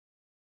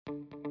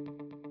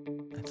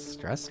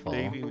stressful.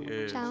 Dating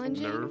is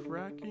Challenging?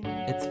 nerve-wracking.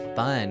 It's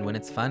fun. When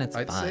it's fun, it's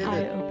I'd fun. say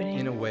that Eye-opening.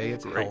 in a way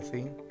it's Great.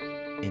 healthy.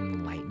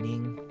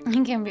 Enlightening.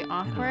 It can be I don't know.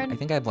 awkward I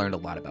think I've learned a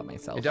lot about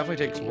myself. It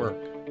definitely takes work.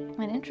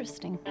 and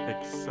interesting.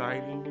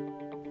 Exciting.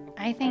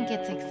 I think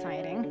it's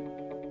exciting.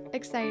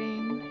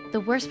 Exciting.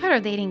 The worst part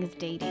of dating is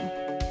dating.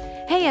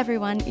 Hey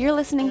everyone, you're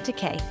listening to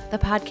Kay, the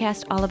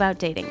podcast all about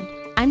dating.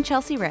 I'm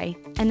Chelsea Ray,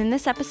 and in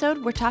this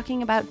episode, we're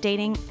talking about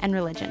dating and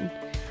religion.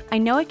 I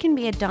know it can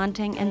be a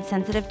daunting and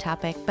sensitive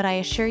topic, but I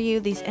assure you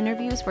these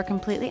interviews were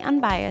completely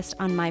unbiased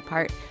on my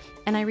part,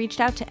 and I reached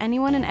out to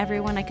anyone and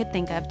everyone I could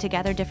think of to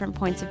gather different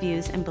points of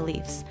views and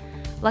beliefs.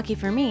 Lucky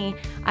for me,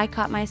 I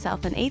caught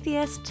myself an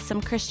atheist,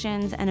 some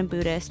Christians, and a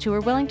Buddhist who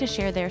were willing to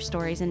share their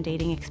stories and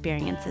dating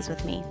experiences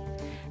with me.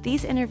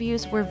 These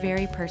interviews were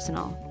very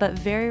personal, but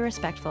very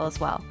respectful as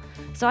well,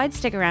 so I'd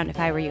stick around if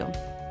I were you.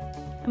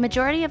 A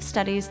majority of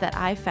studies that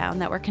I've found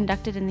that were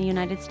conducted in the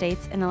United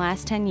States in the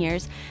last 10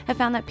 years have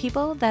found that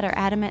people that are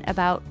adamant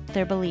about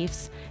their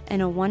beliefs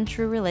in a one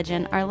true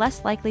religion are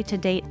less likely to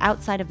date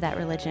outside of that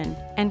religion,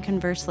 and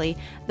conversely,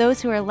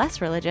 those who are less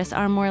religious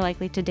are more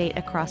likely to date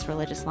across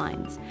religious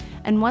lines.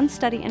 And one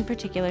study in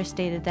particular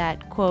stated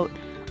that, quote,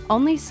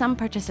 only some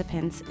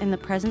participants in the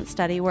present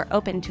study were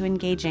open to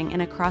engaging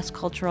in a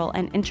cross-cultural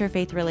and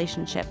interfaith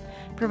relationship,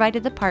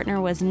 provided the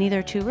partner was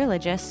neither too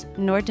religious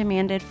nor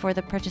demanded for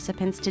the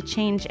participants to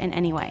change in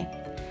any way.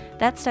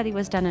 That study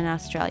was done in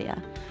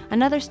Australia.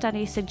 Another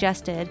study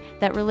suggested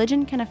that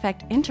religion can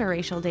affect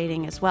interracial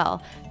dating as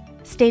well,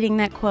 stating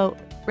that, quote,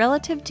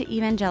 relative to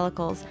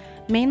evangelicals,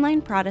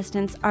 mainline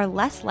Protestants are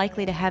less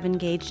likely to have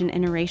engaged in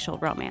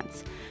interracial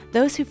romance.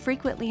 Those who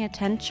frequently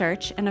attend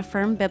church and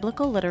affirm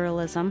biblical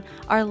literalism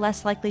are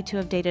less likely to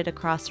have dated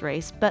across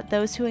race, but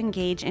those who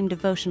engage in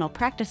devotional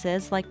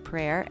practices like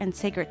prayer and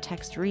sacred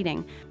text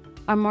reading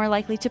are more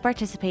likely to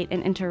participate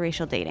in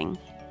interracial dating.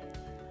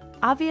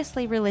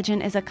 Obviously,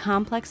 religion is a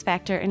complex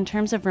factor in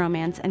terms of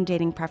romance and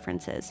dating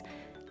preferences.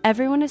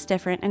 Everyone is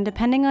different, and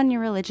depending on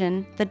your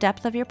religion, the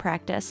depth of your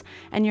practice,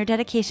 and your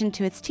dedication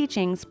to its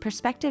teachings,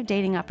 prospective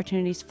dating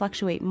opportunities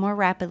fluctuate more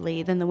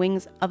rapidly than the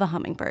wings of a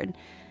hummingbird.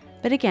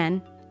 But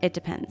again, it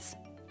depends.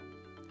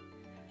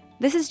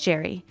 This is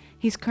Jerry.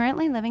 He's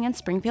currently living in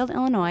Springfield,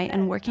 Illinois,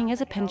 and working as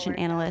a pension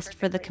analyst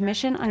for the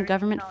Commission on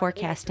Government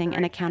Forecasting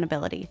and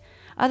Accountability,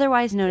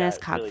 otherwise known as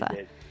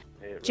COGFA.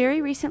 Jerry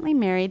recently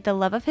married the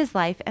love of his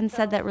life and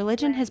said that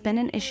religion has been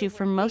an issue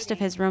for most of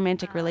his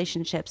romantic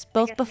relationships,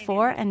 both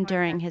before and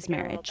during his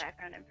marriage.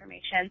 Background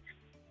information.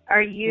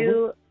 Are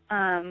you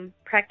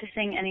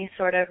practicing any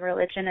sort of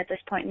religion at this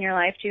point in your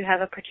life? Do you have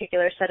a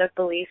particular set of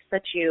beliefs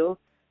that you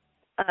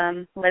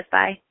live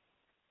by?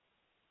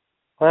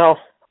 Well,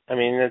 I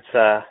mean,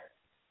 I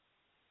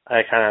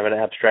kind of have an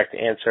abstract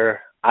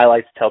answer. I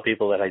like to tell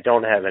people that I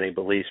don't have any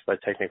beliefs,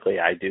 but technically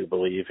I do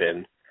believe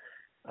in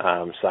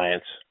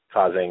science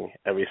causing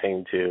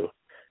everything to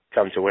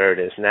come to where it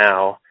is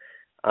now.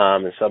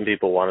 And some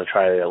people want to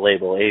try to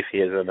label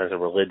atheism as a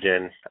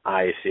religion.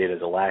 I see it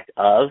as a lack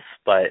of,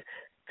 but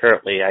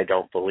currently I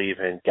don't believe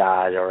in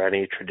God or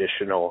any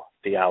traditional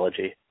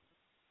theology.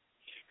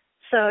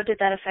 So did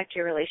that affect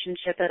your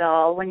relationship at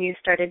all when you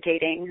started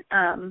dating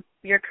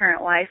your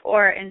current wife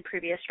or in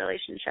previous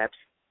relationships?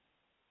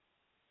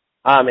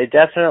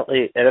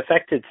 It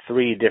affected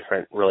 3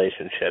 different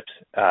relationships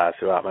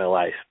throughout my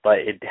life, but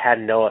it had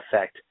no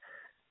effect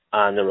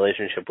on the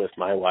relationship with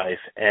my wife.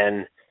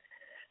 And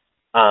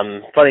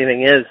funny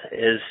thing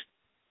is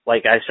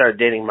like I started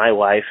dating my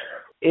wife,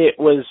 it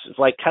was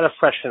like kind of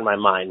fresh in my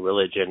mind,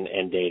 religion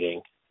and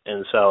dating.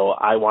 And so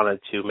I wanted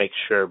to make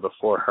sure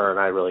before her and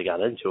I really got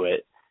into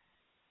it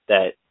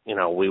that, you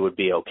know, we would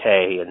be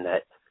okay and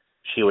that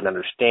she would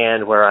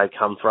understand where I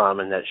come from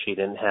and that she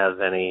didn't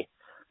have any,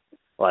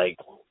 like,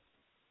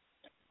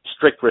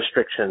 strict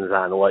restrictions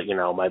on what, you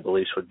know, my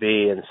beliefs would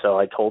be. And so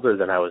I told her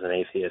that I was an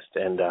atheist,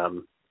 and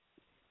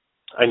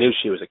I knew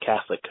she was a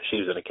Catholic because she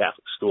was in a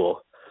Catholic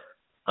school.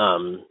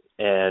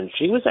 And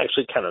she was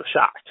actually kind of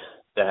shocked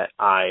that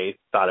I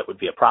thought it would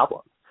be a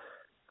problem.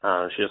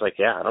 She was like,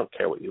 yeah, I don't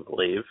care what you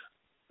believe.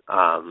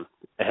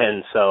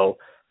 And so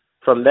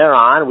from there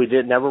on, we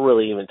never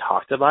really even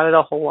talked about it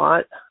a whole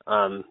lot.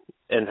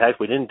 In fact,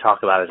 we didn't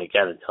talk about it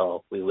again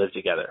until we lived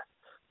together.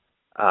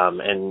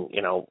 And,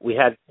 you know, we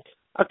had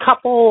a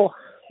couple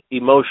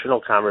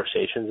emotional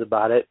conversations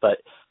about it, but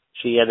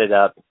she ended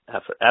up,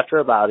 after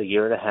about a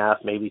year and a half,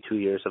 maybe 2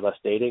 years of us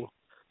dating,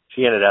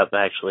 she ended up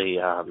actually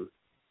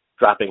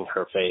dropping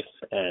her faith,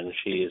 and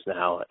she is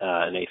now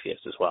an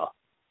atheist as well.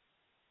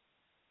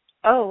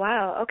 Oh,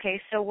 wow.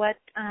 Okay, so what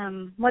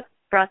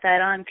brought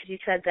that on? Because you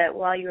said that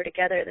while you were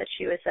together that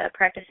she was a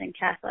practicing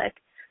Catholic.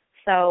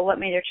 So what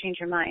made her change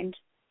her mind?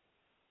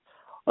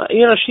 Well,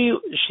 you know,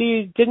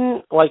 she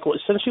didn't, like,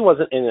 since she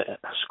wasn't in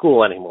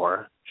school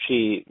anymore,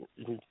 she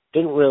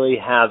didn't really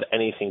have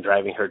anything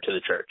driving her to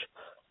the church.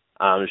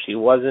 She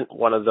wasn't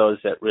one of those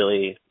that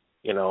really,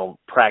 you know,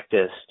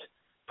 practiced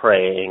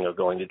praying or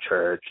going to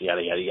church,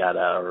 yada, yada,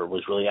 yada, or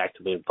was really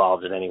actively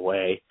involved in any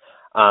way.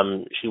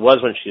 She was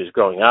when she was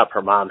growing up.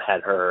 Her mom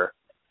had her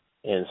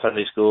in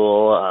Sunday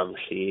school.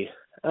 She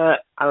I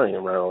don't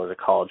even remember what it was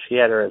called. She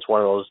had her as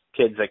one of those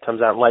kids that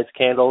comes out and lights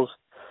candles.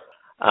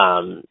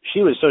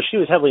 She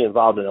was heavily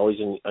involved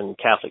in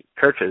Catholic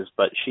churches,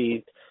 but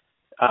she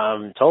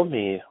told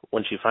me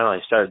when she finally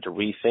started to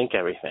rethink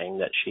everything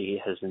that she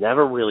has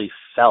never really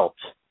felt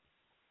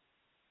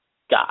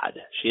God.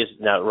 She has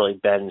not really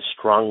been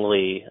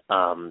strongly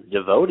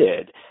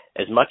devoted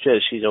as much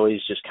as she's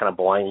always just kind of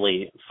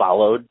blindly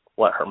followed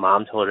what her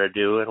mom told her to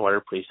do and what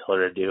her priest told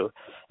her to do.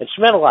 And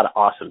she met a lot of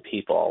awesome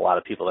people, a lot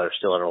of people that are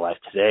still in her life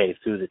today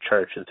through the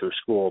church and through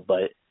school.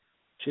 But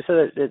she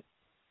said that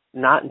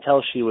not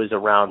until she was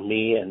around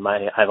me and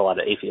I have a lot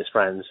of atheist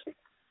friends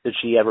did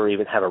she ever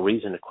even have a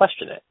reason to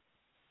question it.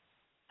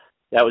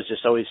 That was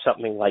just always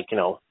something like,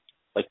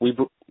 like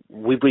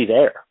we breathe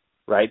air,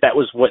 right? That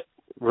was what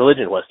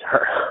religion was to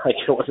her. Like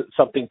it wasn't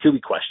something to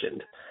be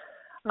questioned.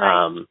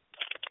 Right.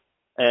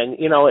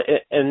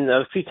 And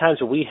a few times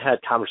when we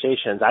had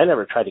conversations, I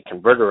never tried to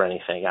convert her or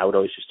anything. I would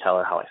always just tell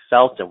her how I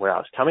felt and where I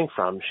was coming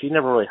from. She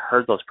never really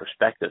heard those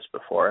perspectives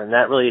before. And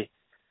that really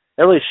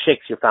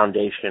shakes your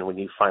foundation when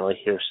you finally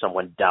hear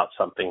someone doubt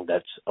something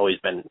that's always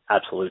been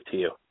absolute to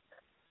you.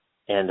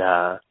 And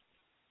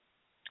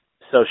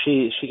so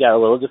she got a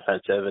little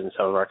defensive in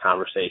some of our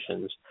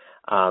conversations.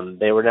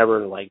 They were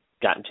never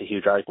got into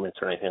huge arguments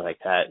or anything like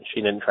that.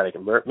 She didn't try to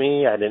convert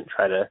me. I didn't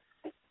try to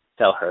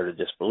tell her to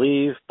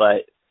disbelieve,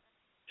 but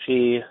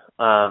she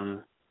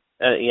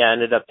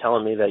ended up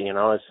telling me that,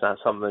 it's not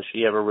something that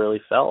she ever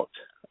really felt.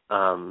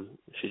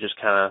 She just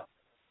kind of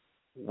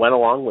went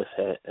along with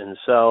it. And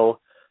so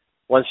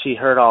once she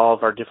heard all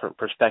of our different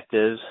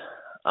perspectives,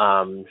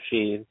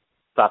 she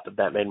thought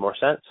that made more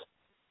sense.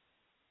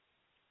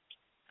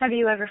 Have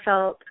you ever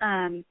felt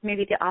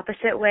maybe the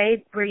opposite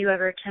way? Were you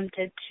ever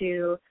tempted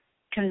to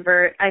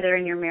convert either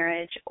in your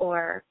marriage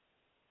or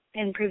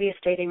in previous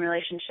dating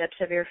relationships?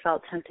 Have you ever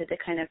felt tempted to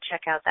kind of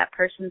check out that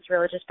person's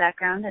religious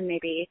background and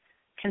maybe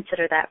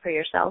consider that for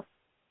yourself?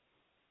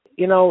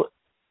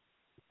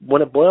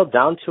 When it boiled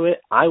down to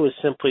it, I was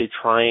simply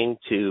trying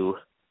to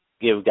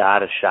give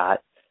God a shot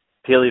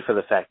purely for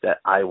the fact that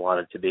I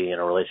wanted to be in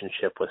a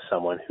relationship with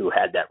someone who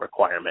had that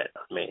requirement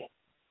of me.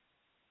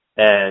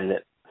 And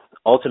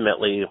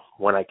ultimately,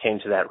 when I came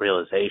to that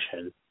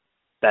realization,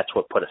 that's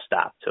what put a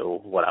stop to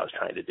what I was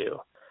trying to do.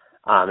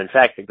 In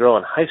fact, a girl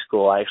in high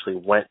school, I actually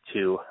went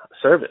to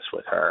service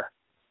with her.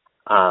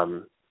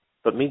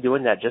 But me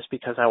doing that just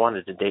because I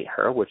wanted to date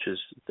her, which is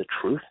the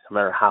truth, no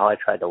matter how I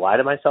tried to lie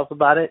to myself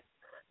about it,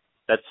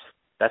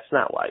 that's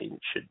not why you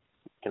should,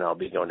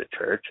 be going to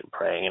church and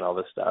praying and all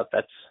this stuff.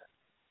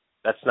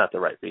 That's not the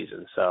right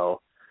reason. So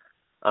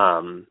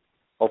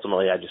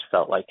ultimately, I just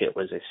felt like it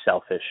was a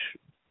selfish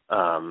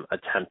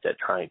attempt at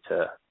trying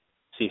to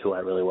see who I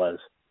really was.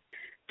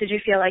 Did you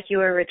feel like you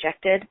were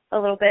rejected a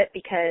little bit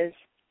because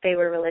they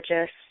were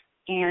religious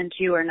and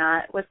you were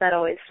not? Was that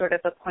always sort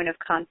of a point of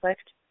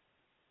conflict?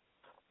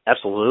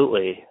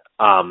 Absolutely.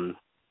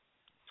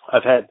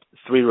 I've had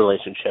 3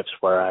 relationships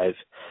where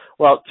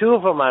two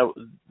of them,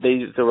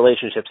 the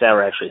relationships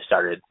never actually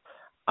started.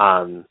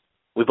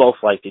 We both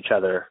liked each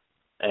other,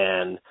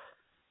 and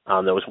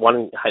there was one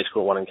in high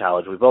school, one in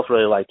college. We both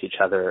really liked each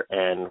other,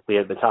 and we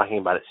had been talking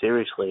about it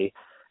seriously.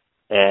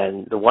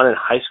 And the one in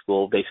high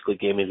school basically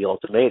gave me the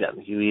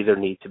ultimatum. You either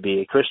need to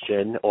be a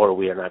Christian or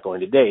we are not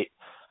going to date.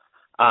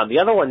 The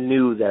other one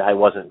knew that I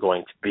wasn't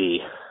going to be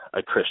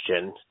a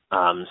Christian,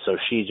 so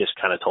she just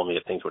kind of told me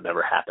that things would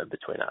never happen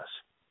between us.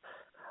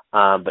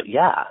 But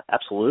yeah,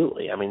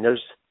 absolutely. I mean,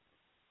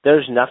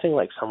 there's nothing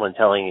like someone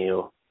telling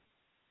you,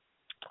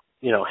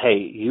 hey,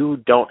 you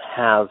don't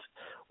have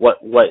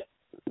what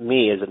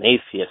me as an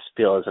atheist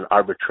feel as an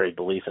arbitrary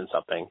belief in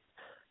something.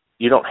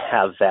 You don't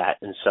have that,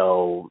 and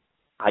so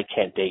I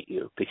can't date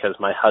you because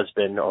my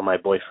husband or my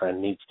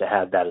boyfriend needs to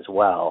have that as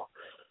well.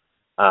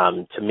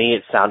 To me,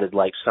 it sounded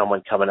like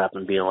someone coming up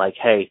and being like,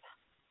 hey,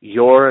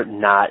 you're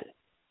not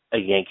a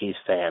Yankees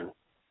fan,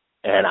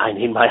 and I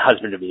need my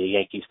husband to be a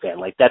Yankees fan.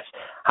 Like, that's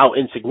how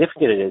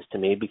insignificant it is to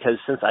me, because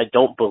since I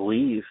don't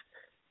believe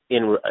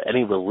in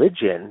any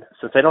religion,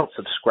 since I don't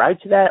subscribe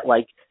to that,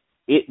 like,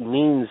 it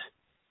means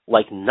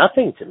like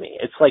nothing to me.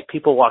 It's like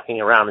people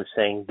walking around and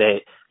saying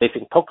they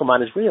think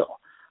Pokemon is real.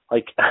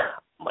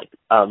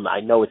 I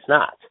know it's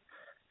not.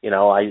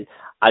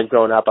 I've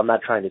grown up, I'm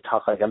not trying to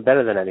talk like I'm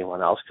better than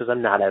anyone else because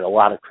I'm not. I have a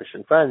lot of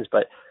Christian friends,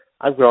 but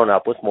I've grown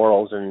up with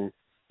morals and,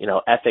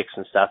 ethics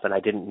and stuff, and I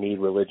didn't need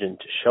religion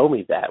to show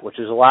me that, which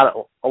is a lot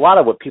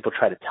of what people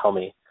try to tell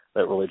me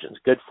that religion's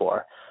good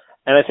for.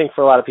 And I think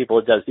for a lot of people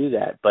it does do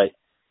that, but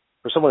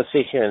for someone to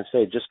sit here and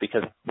say just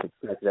because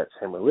that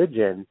same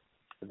religion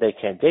they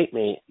can't date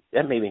me,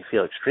 that made me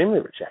feel extremely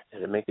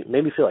rejected. It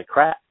made me feel like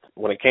crap.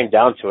 When it came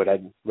down to it, I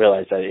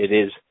realized that it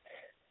is,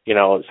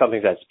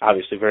 something that's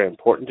obviously very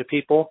important to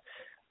people,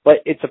 but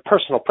it's a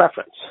personal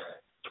preference.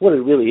 It's what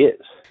it really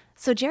is.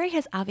 So Jerry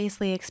has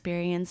obviously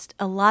experienced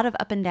a lot of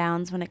up and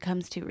downs when it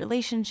comes to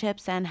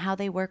relationships and how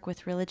they work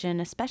with religion,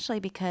 especially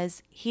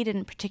because he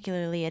didn't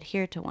particularly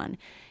adhere to one.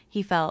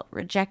 He felt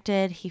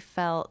rejected, he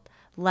felt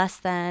less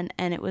than,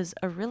 and it was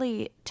a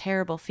really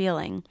terrible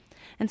feeling.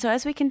 And so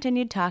as we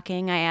continued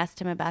talking, I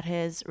asked him about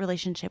his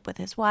relationship with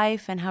his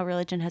wife and how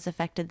religion has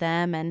affected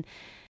them. And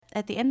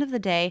at the end of the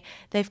day,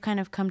 they've kind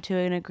of come to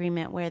an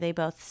agreement where they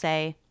both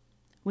say,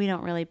 we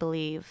don't really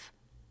believe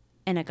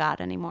in a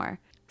God anymore.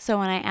 So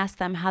when I asked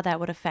them how that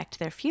would affect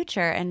their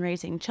future and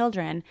raising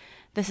children,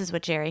 this is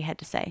what Jerry had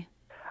to say.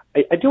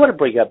 I do want to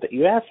bring up that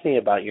you asked me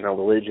about,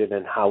 religion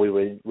and how we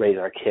would raise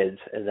our kids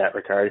in that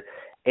regard.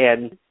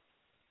 And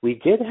we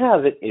did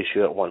have an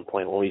issue at one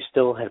point when we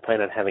still had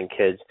planned on having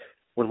kids,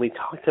 when we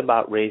talked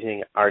about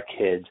raising our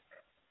kids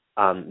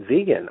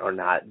vegan or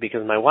not,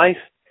 because my wife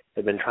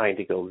had been trying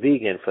to go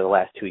vegan for the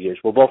last 2 years.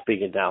 We're both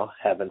vegan now,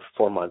 have been for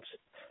 4 months.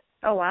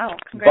 Oh, wow.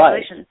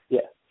 Congratulations. But,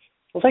 yeah.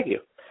 Well, thank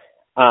you.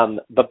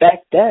 But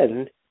back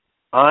then,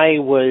 I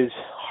was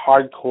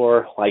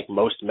hardcore like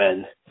most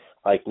men,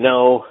 like,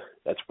 no,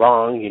 that's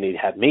wrong. You need to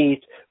have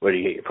meat. Where do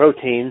you get your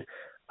protein?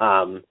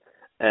 And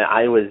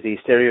I was the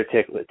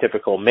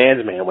stereotypical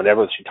man's man.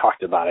 Whenever she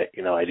talked about it,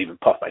 I'd even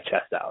puff my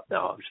chest out.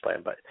 No, I'm just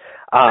playing. But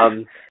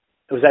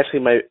it was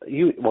actually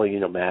you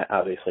know Matt,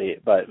 obviously.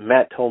 But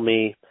Matt told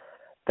me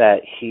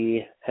that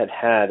he had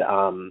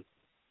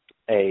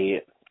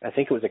I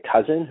think it was a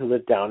cousin who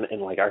lived down in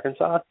like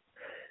Arkansas,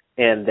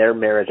 and their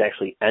marriage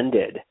actually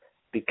ended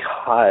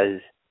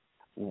because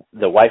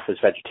the wife was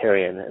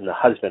vegetarian and the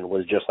husband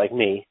was just like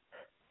me,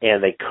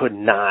 and they could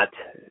not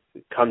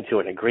come to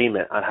an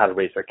agreement on how to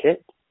raise their kid.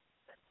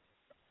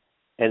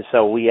 And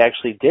so we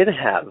actually did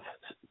have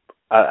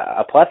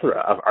a plethora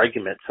of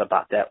arguments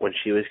about that when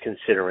she was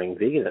considering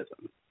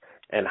veganism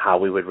and how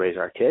we would raise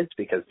our kids,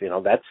 because,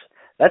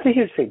 that's a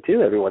huge thing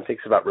too. Everyone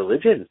thinks about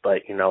religion,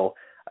 but,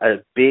 a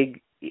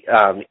big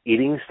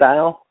eating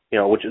style,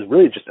 which is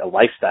really just a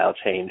lifestyle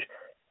change.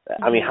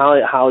 I mean,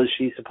 how is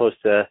she supposed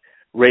to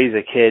raise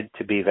a kid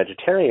to be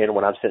vegetarian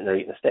when I'm sitting there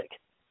eating a steak?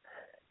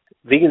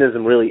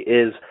 Veganism really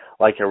is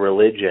like a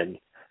religion.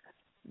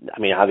 I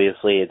mean,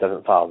 obviously it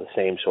doesn't follow the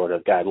same sort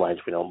of guidelines.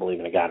 We don't believe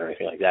in a God or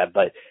anything like that,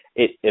 but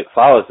it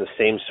follows the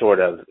same sort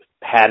of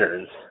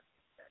patterns.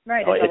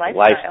 Right, it's a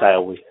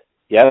lifestyle.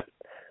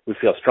 We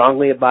feel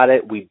strongly about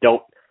it. We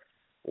don't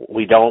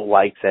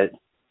like that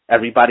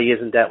everybody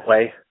isn't that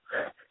way.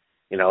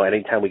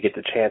 Anytime we get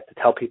the chance to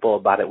tell people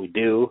about it, we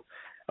do.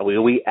 And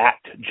we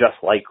act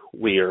just like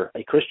we're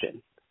a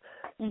Christian.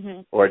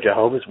 Mm-hmm. Or a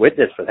Jehovah's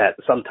Witness for that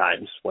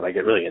sometimes when I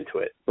get really into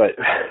it. But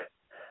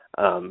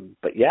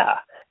yeah.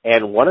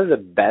 And one of the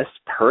best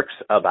perks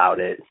about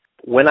it,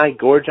 when I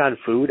gorge on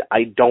food,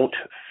 I don't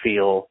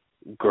feel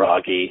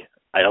groggy.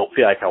 I don't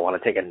feel like I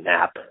want to take a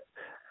nap.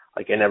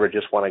 Like I never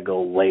just want to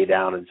go lay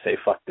down and say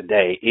fuck the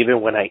day,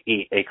 even when I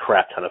eat a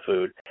crap ton of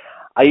food.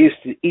 I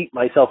used to eat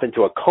myself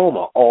into a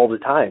coma all the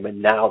time,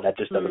 and now that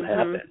just doesn't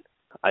happen.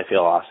 I feel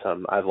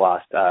awesome. I've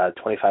lost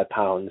 25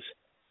 pounds.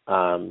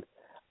 I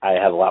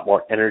have a lot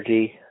more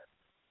energy.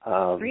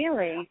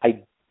 Really?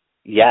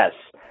 Yes.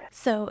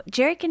 So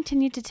Jerry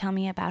continued to tell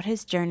me about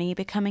his journey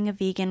becoming a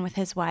vegan with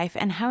his wife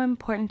and how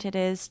important it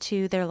is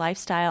to their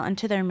lifestyle and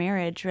to their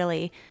marriage,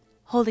 really,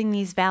 holding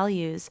these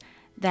values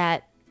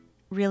that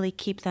really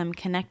keep them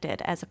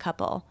connected as a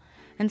couple.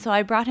 And so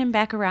I brought him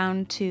back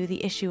around to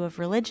the issue of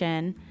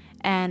religion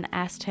and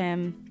asked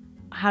him,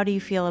 how do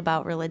you feel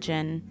about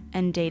religion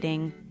and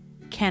dating?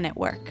 Can it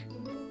work?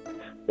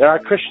 There are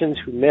Christians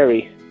who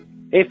marry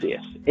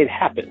atheists. It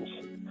happens.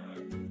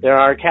 There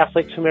are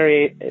Catholics who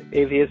marry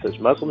atheists. There's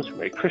Muslims who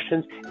marry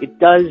Christians. It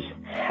does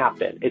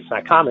happen. It's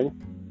not common,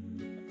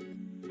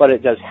 but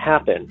it does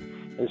happen.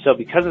 And so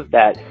because of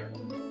that,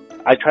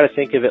 I try to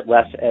think of it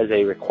less as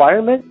a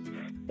requirement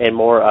and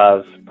more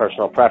of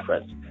personal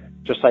preference.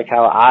 Just like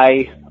how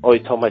I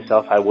always told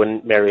myself I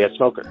wouldn't marry a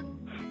smoker.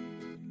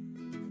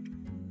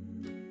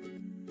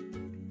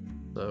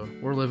 So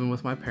we're living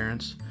with my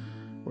parents.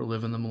 We're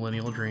living the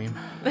millennial dream.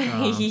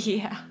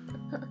 Yeah.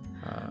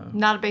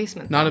 Not a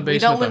basement. Not a basement. We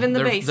don't live in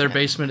the basement. Their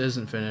basement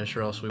isn't finished,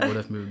 or else we would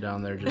have moved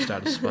down there just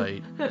out of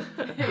spite.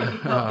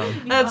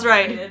 That's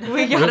right.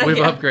 We've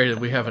upgraded.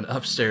 We have an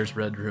upstairs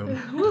bedroom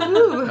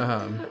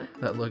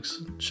that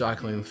looks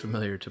shockingly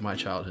familiar to my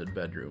childhood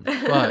bedroom,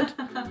 but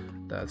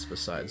that's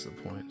besides the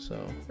point.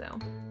 So.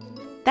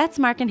 That's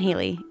Mark and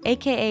Haley,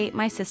 aka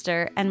my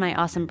sister and my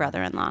awesome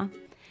brother-in-law.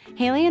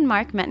 Haley and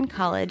Mark met in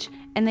college,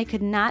 and they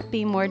could not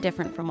be more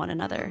different from one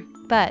another.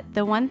 But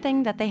the one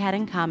thing that they had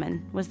in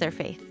common was their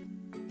faith.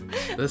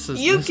 This is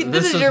your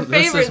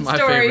favorite my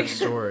favorite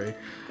story.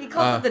 He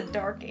calls it the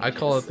dark ages. I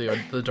call it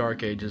the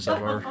dark ages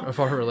of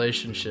our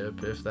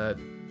relationship, if that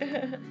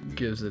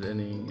gives it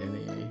any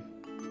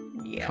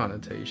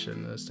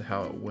connotation as to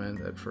how it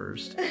went at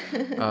first.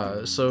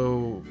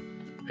 So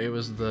it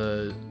was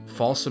the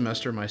fall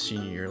semester my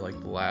senior year, like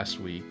the last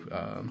week.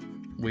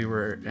 We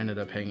ended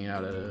up hanging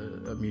out at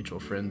a mutual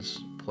friend's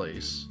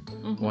place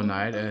one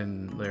night,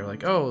 and they were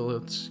like, "Oh,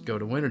 let's go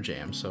to Winter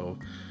Jam." So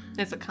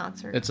it's a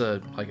concert. It's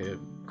a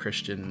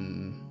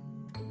Christian,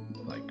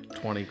 like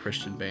 20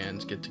 Christian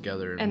bands get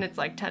together, and it's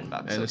like $10.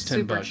 And so it's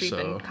super $10, cheap so,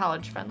 and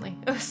college friendly.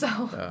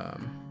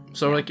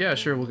 So like, yeah,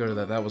 sure, we'll go to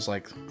that. That was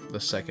like the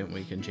second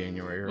week in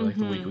January, or like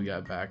the week we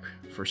got back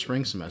for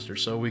spring semester.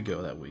 So we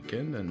go that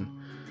weekend, and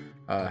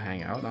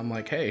hang out. And I'm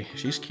like, hey,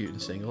 she's cute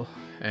and single.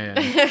 And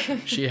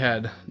she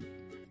had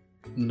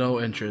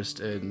no interest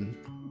in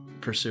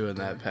pursuing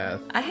that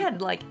path. I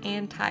had like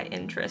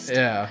anti-interest.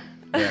 Yeah.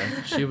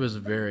 She was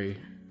very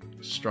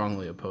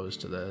strongly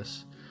opposed to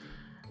this.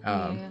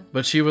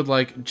 But she would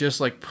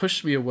just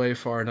push me away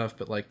far enough,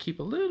 but keep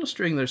a little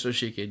string there so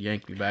she could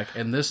yank me back.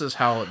 And this is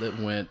how it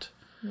went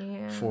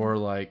for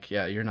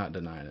you're not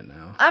denying it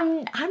now.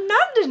 I'm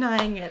not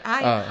denying it.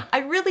 I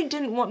really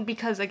didn't want,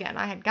 because again,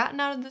 I had gotten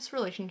out of this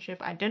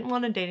relationship. I didn't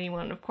want to date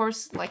anyone. Of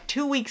course,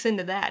 2 weeks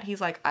into that,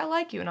 he's like, I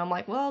like you. And I'm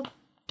like, well,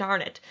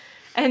 darn it.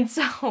 And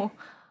so,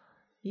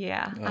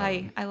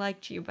 I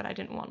liked you, but I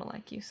didn't want to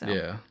like you. So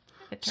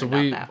it turned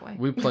out that way.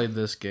 we played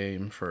this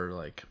game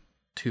for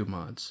 2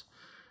 months.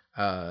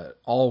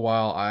 All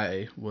while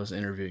I was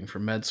interviewing for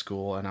med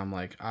school, and I'm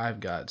like, I've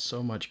got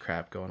so much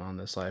crap going on in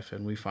this life,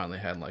 and we finally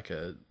had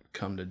a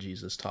come to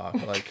Jesus talk.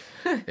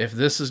 If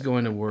this is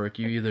going to work,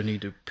 you either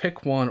need to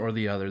pick one or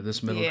the other.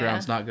 This middle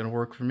ground's not going to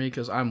work for me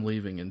because I'm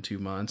leaving in 2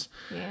 months.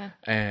 Yeah.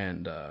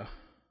 And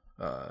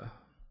I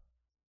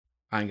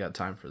ain't got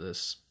time for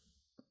this.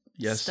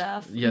 Yes,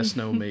 stuff. Yes,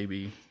 no,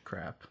 maybe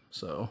crap.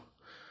 So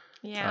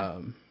yeah.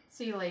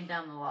 So you laid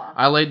down the law.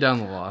 I laid down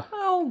the law.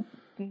 Oh,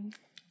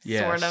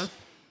 yes. Sort of.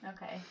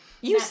 Okay.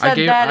 You said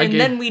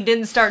then we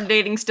didn't start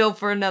dating still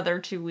for another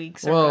 2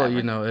 weeks. Or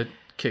whatever. It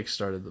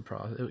kickstarted the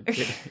process.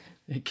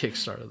 It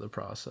kickstarted the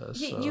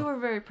process. So. You were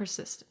very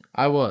persistent.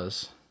 I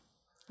was.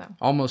 So.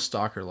 Almost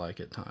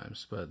stalker-like at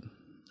times, but...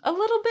 A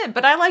little bit,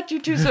 but I liked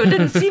you too, so it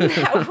didn't seem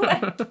that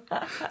way.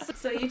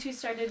 So you two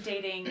started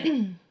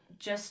dating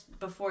just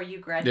before you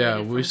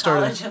graduated from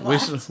college and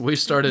left? We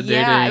started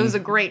dating... Yeah, it was a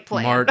great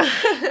plan.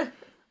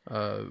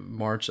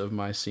 March of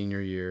my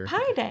senior year.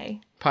 Pi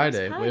Day. Pi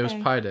Day. It was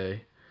Pi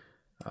Day.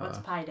 What's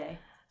Pi Day?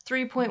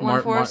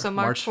 3.14, so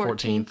March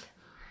 14th.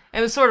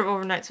 It was sort of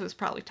overnight, so it was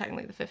probably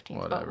technically the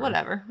 15th. But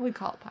whatever. We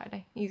call it Pi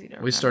Day. Easy to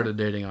remember. We started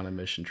dating on a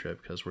mission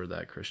trip because we're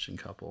that Christian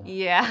couple.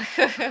 Yeah.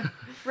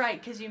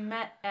 Right, because you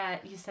met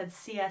at, you said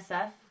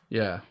CSF?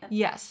 Yeah.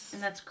 Yes.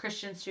 And that's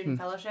Christian Student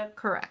Fellowship?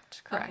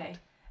 Correct. Okay.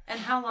 And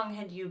how long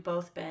had you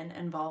both been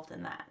involved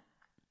in that?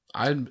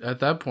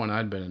 At that point,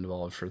 I'd been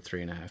involved for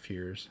 3.5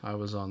 years. I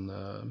was on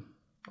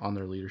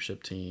their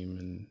leadership team,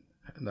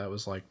 and that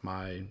was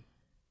my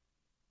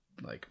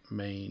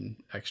main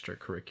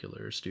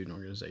extracurricular student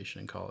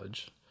organization in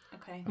college.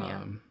 Okay.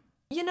 Yeah.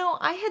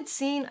 I had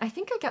seen, I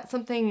think I got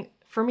something,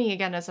 for me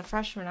again as a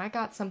freshman, I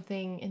got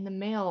something in the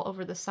mail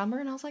over the summer,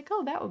 and I was like,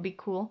 oh, that would be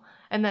cool.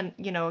 And then,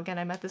 again,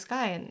 I met this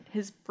guy, and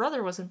his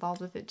brother was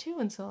involved with it too,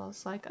 and so I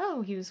was like,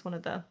 oh, he was one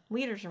of the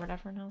leaders or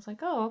whatever, and I was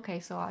like, oh,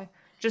 okay, so I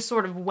just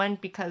sort of went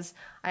because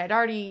I had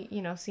already,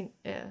 seen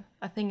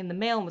a thing in the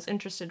mail and was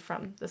interested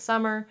from the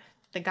summer.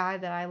 The guy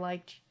that I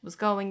liked was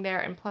going there,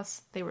 and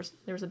plus there was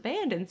a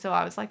band, and so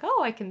I was like,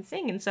 oh, I can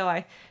sing, and so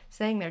I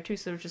sang there too.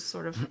 So it was just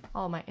sort of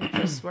all my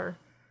interests were.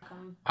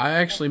 I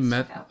actually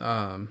met.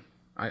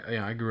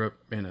 I grew up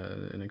in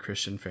a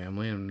Christian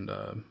family, and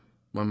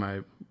when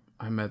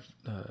I met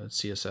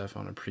CSF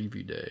on a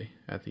preview day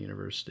at the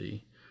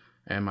university,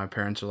 and my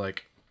parents are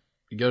like,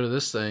 "You go to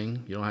this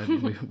thing. You don't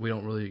have. we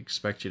don't really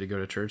expect you to go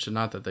to church." And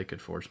not that they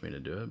could force me to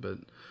do it, but.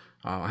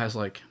 I was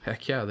like,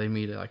 heck yeah, they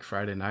meet at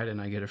Friday night and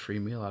I get a free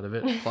meal out of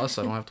it. Plus,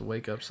 I don't have to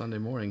wake up Sunday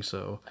morning.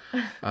 So,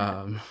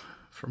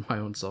 for my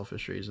own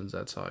selfish reasons,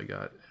 that's how I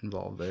got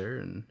involved there.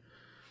 And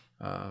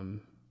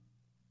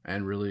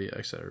really, like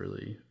I said, I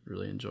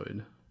really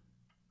enjoyed,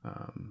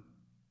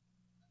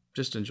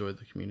 just enjoyed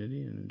the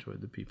community and enjoyed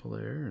the people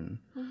there. And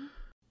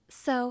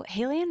So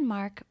Haley and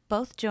Mark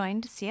both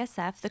joined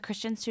CSF, the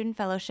Christian Student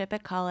Fellowship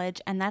at college,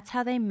 and that's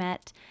how they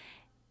met.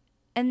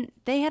 And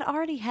they had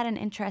already had an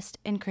interest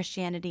in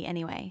Christianity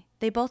anyway.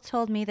 They both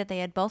told me that they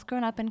had both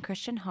grown up in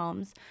Christian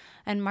homes,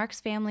 and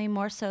Mark's family,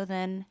 more so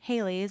than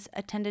Haley's,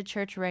 attended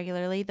church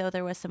regularly, though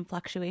there was some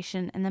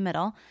fluctuation in the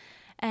middle.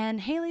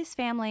 And Haley's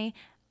family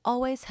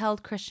always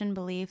held Christian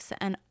beliefs,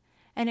 and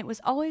it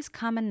was always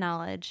common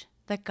knowledge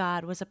that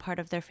God was a part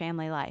of their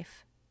family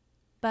life.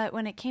 But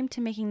when it came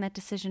to making that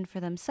decision for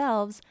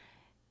themselves,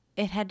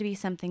 it had to be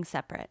something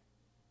separate.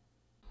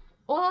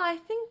 Well, I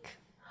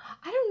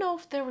don't know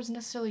if there was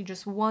necessarily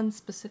just one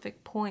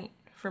specific point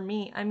for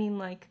me. I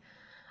mean,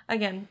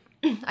 again,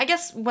 I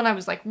guess when I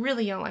was,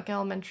 really young,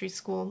 elementary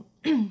school,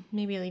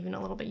 maybe even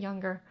a little bit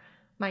younger,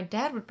 my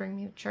dad would bring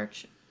me to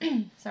church.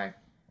 Sorry.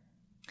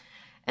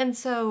 And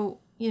so,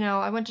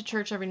 I went to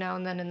church every now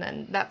and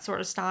then that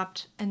sort of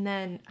stopped. And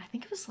then I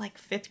think it was,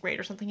 5th grade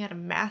or something, I had a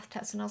math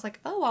test, and I was like,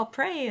 oh, I'll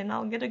pray and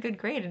I'll get a good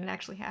grade, and it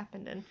actually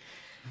happened.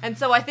 And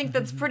so I think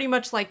that's pretty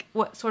much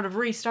what sort of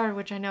restarted,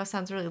 which I know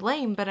sounds really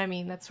lame, but I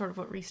mean, that's sort of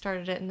what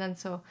restarted it. And then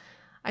so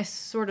I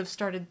sort of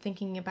started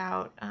thinking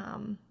about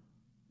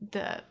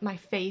my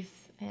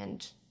faith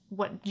and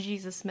what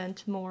Jesus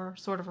meant more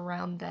sort of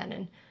around then.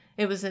 And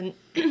it was in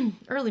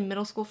early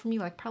middle school for me,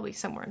 probably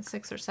somewhere in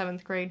 6th or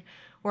 7th grade,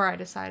 where I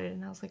decided,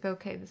 and I was like,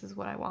 okay, this is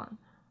what I want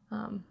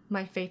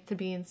my faith to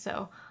be. And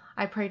so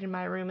I prayed in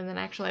my room, and then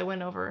actually I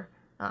went over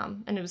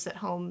and it was at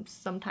home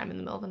sometime in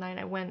the middle of the night.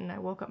 I went and I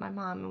woke up my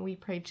mom, and we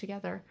prayed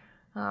together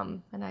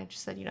And I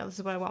just said, this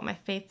is what I want my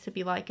faith to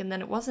be like. And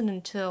then it wasn't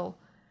until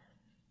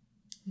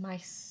my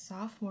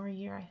sophomore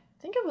year, I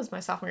think it was my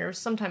sophomore year, it was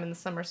sometime in the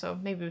summer, so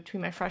maybe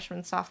between my freshman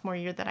and sophomore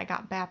year, that I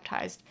got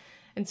baptized.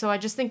 And so I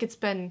just think it's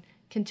been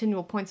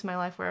continual points in my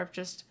life where I've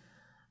just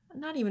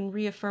not even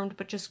reaffirmed,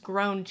 but just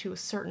grown to a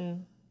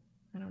certain,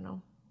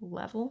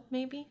 level,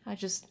 maybe. I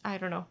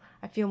don't know.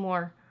 I feel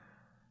more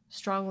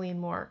strongly and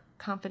more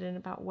confident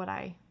about what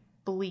I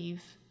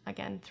believe,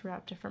 again,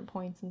 throughout different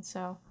points. And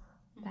so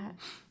that.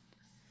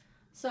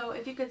 So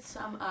if you could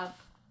sum up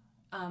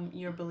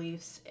your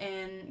beliefs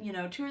in,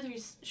 2 or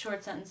 3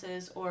 short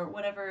sentences, or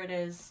whatever it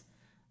is,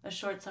 a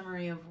short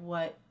summary of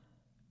what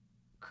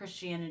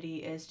Christianity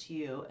is to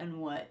you and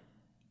what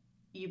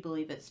you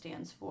believe it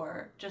stands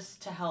for,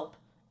 just to help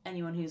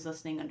anyone who's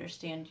listening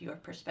understand your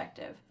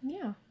perspective.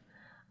 Yeah.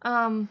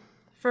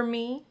 For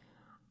me,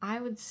 I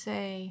would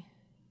say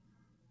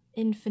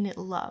infinite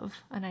love.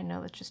 And I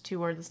know that's just 2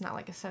 words, it's not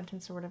like a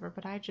sentence or whatever,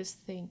 but I just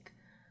think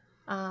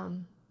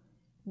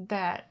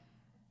that,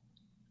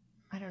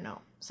 I don't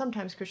know,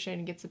 sometimes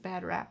Christianity gets a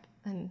bad rap,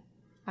 and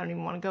I don't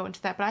even want to go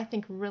into that, but I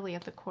think really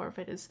at the core of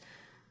it is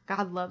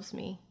God loves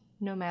me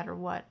no matter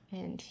what,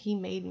 and he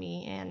made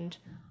me, and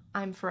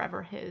I'm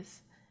forever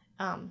his.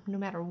 No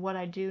matter what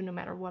I do, no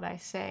matter what I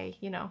say,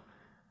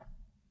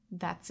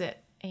 that's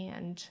it.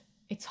 And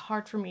it's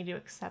hard for me to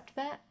accept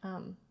that,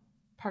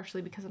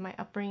 partially because of my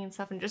upbringing and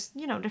stuff, and just,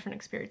 different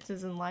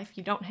experiences in life.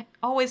 You don't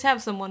always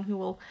have someone who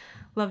will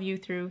love you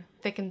through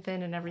thick and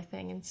thin and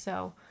everything, and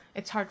so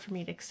it's hard for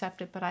me to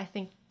accept it, but I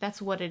think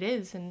that's what it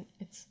is, and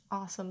it's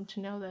awesome to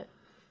know that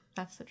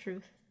that's the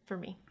truth for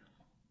me.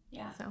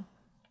 Yeah. So.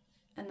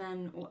 And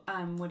then,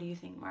 what do you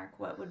think, Mark?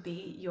 What would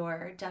be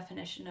your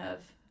definition of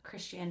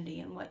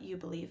Christianity and what you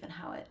believe and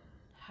how it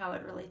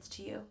relates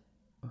to you?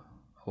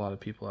 A lot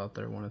of people out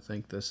there want to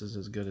think this is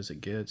as good as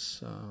it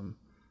gets.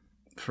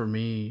 For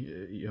me,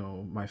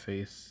 my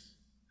faith,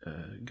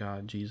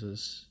 God,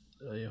 Jesus,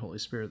 Holy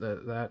Spirit,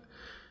 that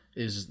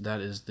is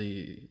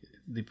the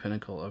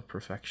pinnacle of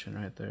perfection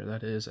right there.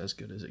 That is as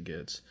good as it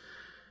gets.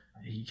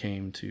 He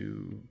came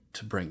to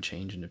bring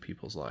change into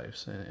people's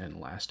lives and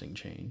lasting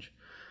change.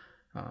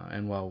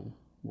 And while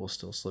we'll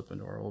still slip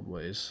into our old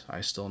ways,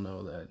 I still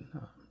know that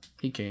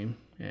he came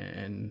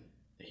and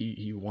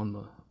he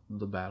won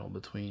the battle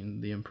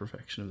between the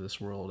imperfection of this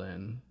world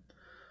and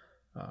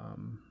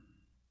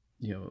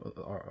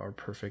our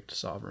perfect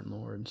sovereign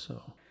Lord.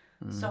 So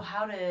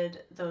how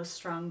did those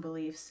strong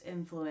beliefs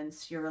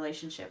influence your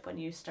relationship when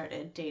you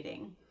started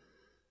dating?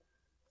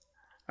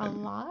 A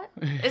lot?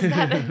 Is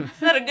that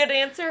a good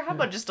answer? How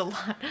about just a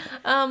lot?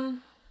 I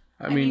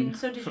mean,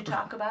 so did you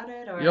talk about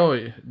it, or?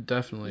 Oh,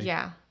 definitely.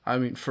 Yeah. I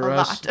mean, for A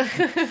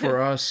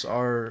us, lot.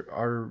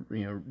 our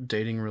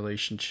dating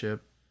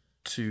relationship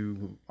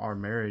to our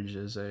marriage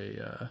is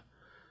a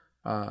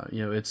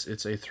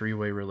it's a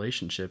 3-way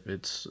relationship.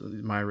 It's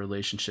my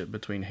relationship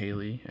between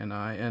Haley and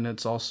I, and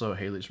it's also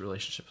Haley's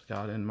relationship with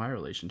God and my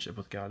relationship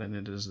with God, and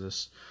it is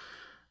this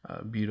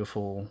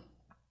beautiful,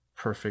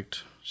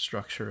 perfect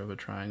structure of a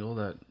triangle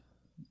that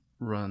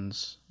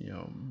runs,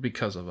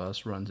 because of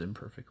us, runs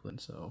imperfectly.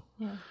 So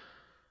Yeah.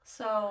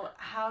 So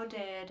how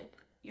did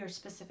your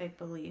specific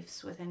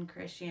beliefs within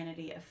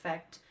Christianity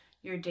affect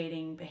your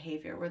dating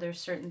behavior? Were there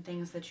certain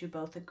things that you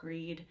both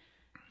agreed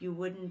you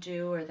wouldn't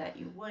do or that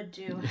you would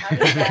do?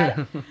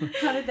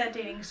 How did that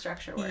dating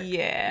structure work?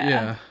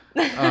 Yeah.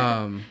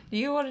 Yeah. Do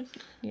you want to?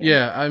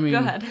 Yeah, I mean, Go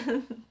ahead.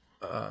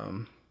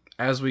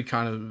 as we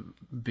kind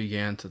of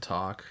began to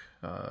talk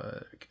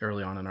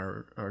early on in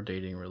our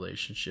dating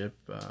relationship,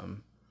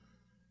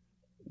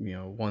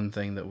 one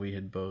thing that we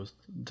had both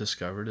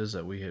discovered is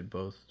that we had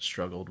both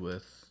struggled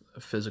with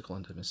physical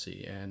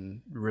intimacy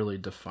and really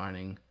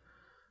defining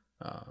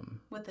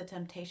with the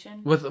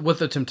temptation with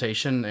the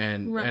temptation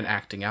and Right. and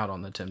acting out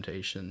on the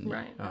temptation.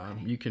 Right,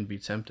 okay. You can be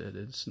tempted.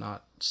 It's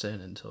not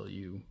sin until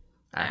you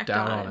act Act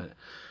out on on it.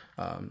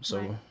 it.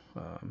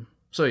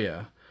 So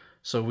yeah,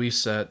 so we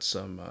set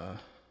some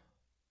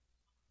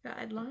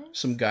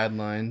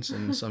guidelines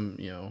and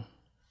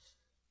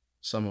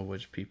some of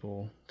which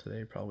people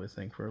today probably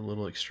think were a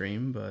little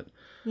extreme, but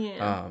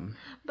Yeah.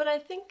 But I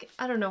think,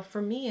 I don't know,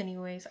 for me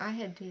anyways, I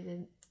had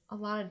dated a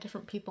lot of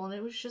different people, and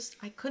it was just,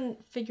 I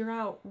couldn't figure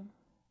out,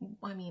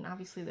 I mean,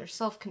 obviously they're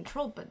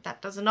self-controlled, but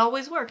that doesn't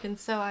always work, and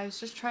so I was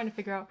just trying to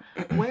figure out,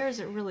 where is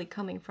it really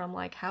coming from?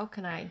 Like, how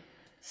can I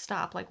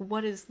stop? Like,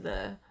 what is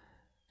the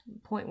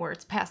point where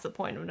it's past the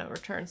point of no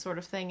return sort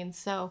of thing? And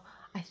so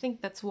I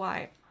think that's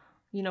why,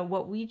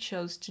 what we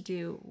chose to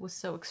do was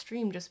so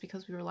extreme, just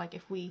because we were like,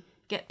 if we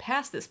get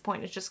past this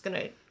point, it's just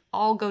gonna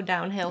all go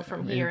downhill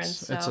from here. And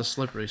so it's a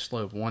slippery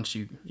slope. Once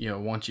you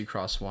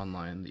cross one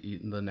line,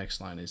 the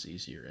next line is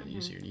easier and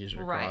easier and easier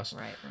to cross.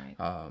 Right.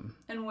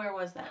 and where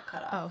was that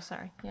cut off? Oh,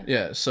 sorry. Yeah.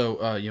 Yeah.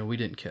 So we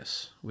didn't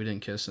kiss. We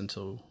didn't kiss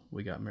until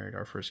we got married.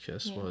 Our first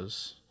kiss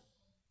was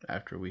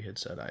after we had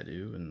said I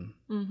do,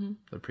 and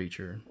the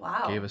preacher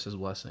gave us his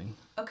blessing.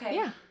 Okay.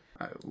 Yeah.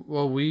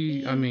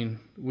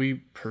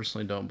 We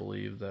personally don't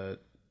believe that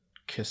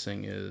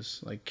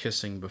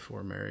kissing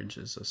before marriage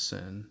is a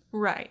sin.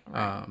 Right.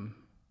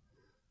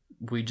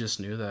 we just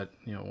knew that,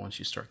 you know, once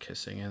you start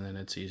kissing, and then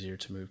it's easier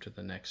to move to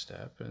the next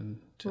step and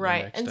to Right,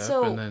 the next and step,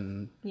 so- and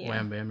then yeah.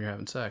 wham bam, you're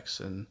having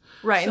sex. And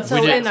Right, and So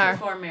so We in did- our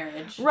before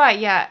marriage. right,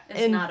 yeah,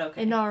 It's not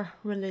okay. in our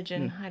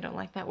religion. I don't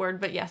like that word,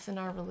 but yes, in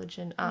our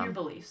religion, Your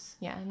beliefs.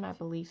 yeah, in my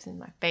beliefs, in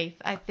my faith,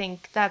 I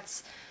think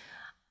that's.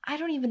 I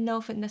don't even know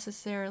if it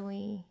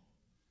necessarily.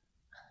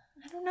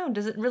 I don't know.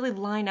 Does it really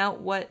line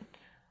out what?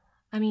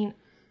 I mean,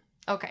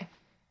 okay.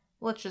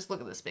 Let's just look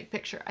at this big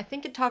picture. I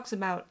think it talks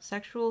about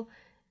sexual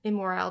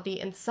immorality.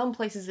 In some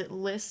places, it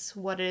lists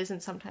what it is,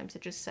 and sometimes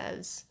it just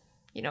says,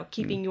 you know,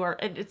 keeping your.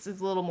 It's a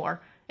little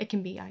more. It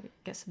can be, I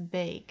guess,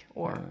 vague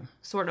or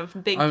sort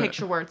of big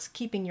picture where it's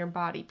keeping your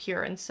body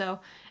pure. And so,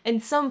 in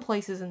some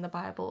places in the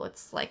Bible,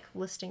 it's like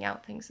listing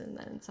out things, and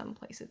then in some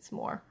places, it's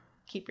more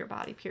keep your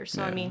body pure.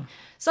 So, I mean,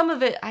 some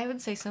of it, I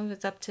would say, some of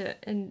it's up to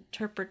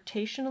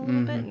interpretation a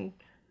little bit and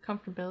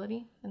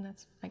comfortability, and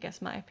that's, I guess,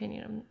 my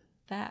opinion on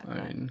that. I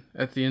but- mean,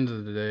 at the end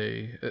of the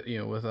day, you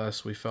know, with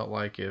us, we felt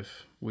like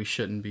if we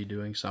shouldn't be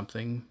doing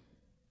something,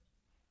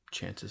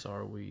 chances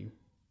are we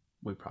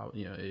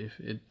probably, you know, if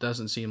it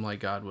doesn't seem like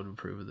God would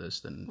approve of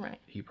this, then Right.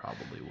 he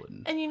probably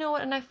wouldn't. And you know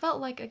what? And I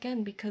felt like,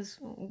 again, because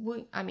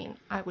I mean,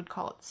 I would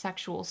call it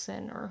sexual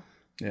sin or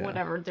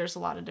whatever. There's a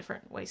lot of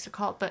different ways to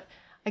call it. But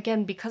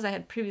again, because I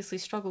had previously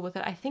struggled with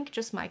it, I think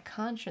just my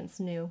conscience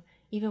knew,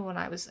 even when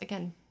I was,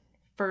 again,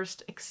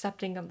 first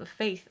accepting of the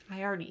faith,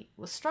 I already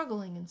was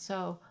struggling. And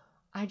so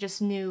I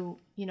just knew,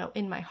 you know,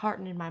 in my heart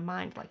and in my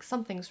mind, like,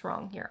 something's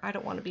wrong here. I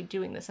don't want to be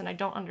doing this, and I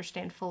don't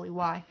understand fully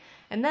why.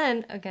 And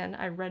then, again,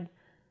 I read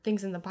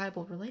things in the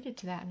Bible related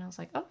to that, and I was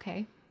like,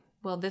 okay,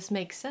 well, this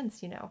makes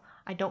sense, you know.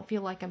 I don't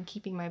feel like I'm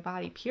keeping my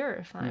body pure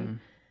if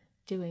I'm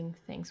doing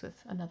things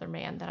with another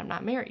man that I'm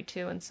not married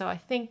to. And so I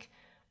think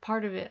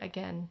part of it,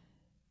 again,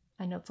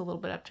 I know it's a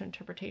little bit up to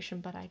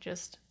interpretation, but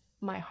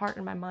my heart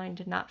and my mind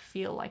did not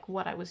feel like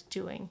what I was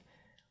doing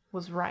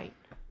was right.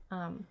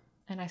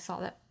 And I saw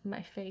that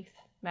my faith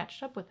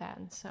matched up with that.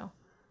 And so,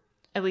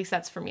 at least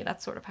that's for me.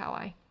 That's sort of how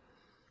I.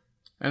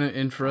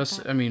 And for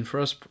us, I mean, for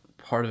us,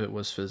 part of it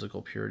was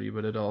physical purity,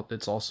 but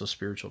it's also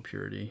spiritual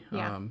purity.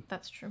 Yeah,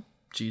 that's true.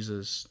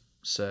 Jesus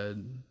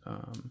said,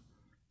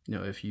 you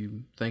know, if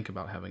you think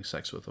about having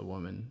sex with a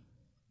woman,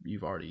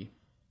 you've already,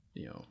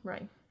 you know,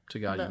 Right. to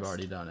God, you've Lust.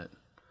 already done it.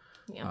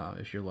 Yeah.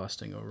 If you're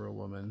lusting over a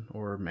woman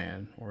or a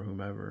man or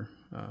whomever,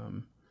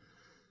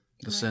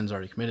 the sin's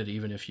already committed,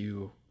 even if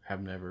you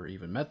have never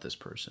even met this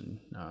person.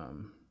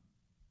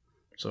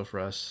 So for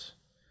us,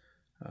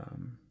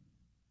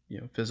 you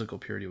know, physical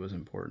purity was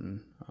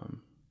important,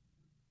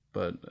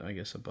 but I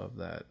guess above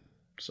that,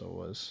 so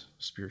was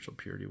spiritual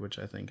purity, which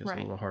I think is a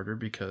little harder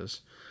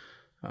because,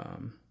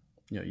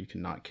 you know, you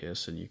can not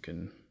kiss and you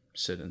can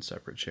sit in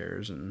separate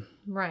chairs and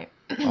Right.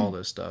 all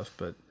this stuff,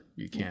 but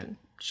you can't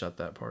shut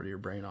that part of your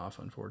brain off,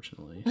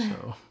 unfortunately.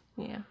 So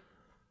Yeah.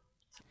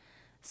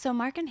 So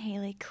Mark and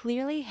Haley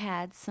clearly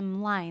had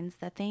some lines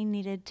that they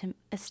needed to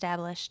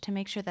establish to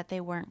make sure that they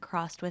weren't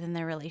crossed within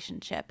their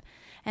relationship.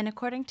 And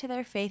according to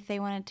their faith, they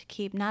wanted to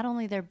keep not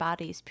only their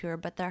bodies pure,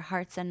 but their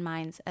hearts and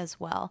minds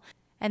as well.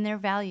 And their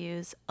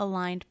values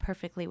aligned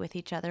perfectly with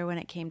each other when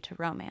it came to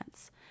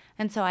romance.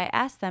 And so I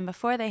asked them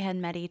before they had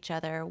met each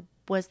other,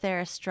 was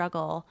there a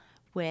struggle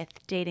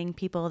with dating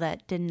people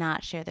that did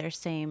not share their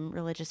same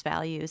religious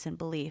values and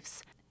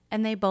beliefs?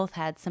 And they both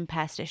had some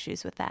past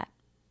issues with that.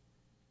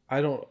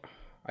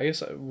 I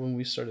guess when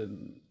we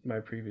started, my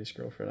previous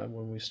girlfriend,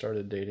 when we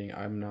started dating,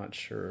 I'm not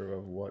sure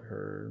of what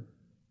her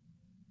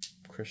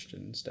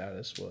Christian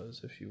status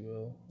was, if you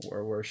will,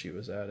 or where she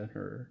was at in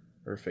her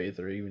faith,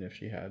 or even if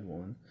she had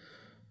one.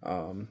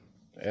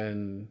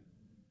 And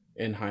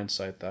in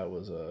hindsight, that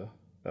was a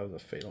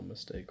fatal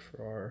mistake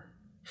for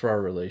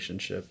our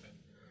relationship.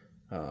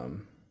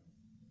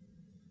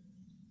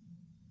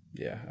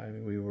 Yeah, I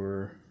mean, we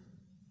were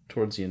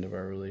towards the end of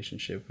our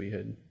relationship. We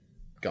had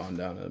gone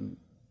down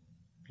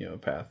a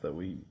path that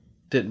we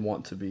didn't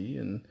want to be,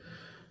 and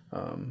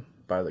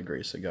by the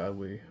grace of God,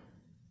 we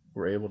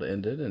were able to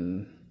end it.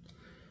 And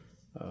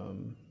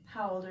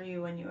How old were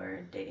you when you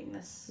were dating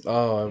this?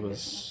 I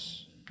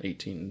was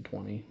 18 and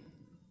 20.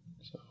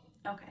 So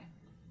Okay,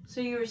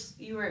 so you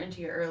were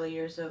into your early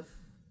years of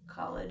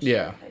college,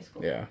 yeah, high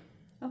school. yeah,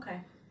 Okay,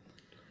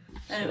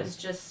 and it was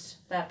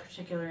just that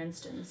particular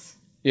instance.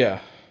 yeah.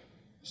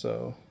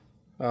 So,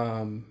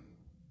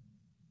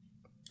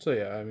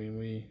 yeah. I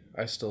mean,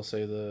 I still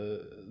say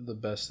the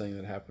best thing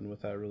that happened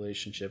with that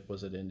relationship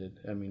was it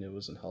ended. I mean, it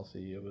wasn't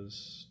healthy. It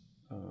was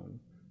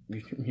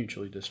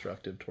mutually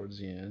destructive towards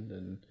the end,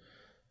 and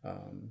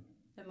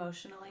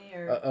Emotionally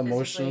or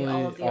emotionally,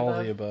 physically, all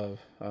of the above.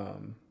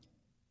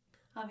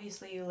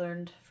 Obviously, you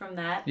learned from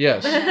that.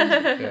 Yes,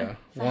 yeah.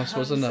 Once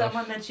was enough.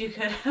 Someone that you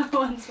could.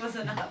 Once was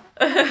enough.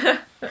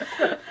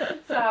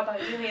 So how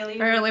about you, Haley?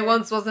 Apparently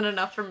once wasn't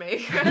enough for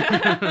me.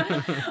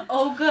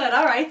 Oh, good.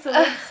 All right. So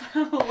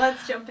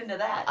let's jump into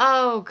that.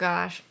 Oh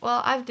gosh.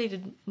 Well, I've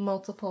dated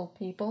multiple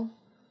people.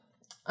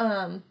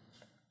 Let's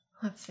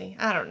see.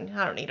 I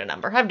don't need a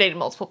number. I've dated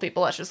multiple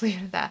people. Let's just leave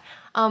it at that.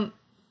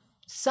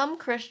 Some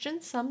Christian,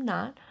 some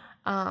not.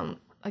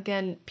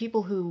 again,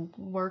 people who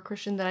were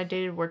Christian that I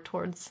dated were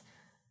towards,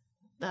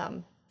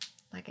 I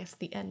guess,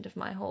 the end of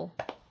my whole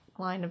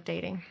line of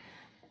dating.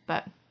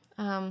 But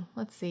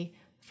let's see.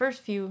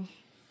 First few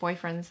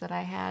boyfriends that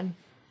I had,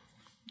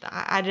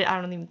 I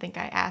don't even think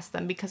I asked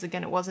them because,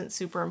 again, it wasn't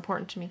super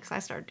important to me because I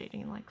started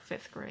dating in like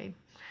 5th grade.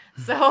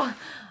 So,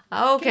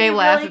 okay, Can you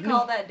laugh really at me.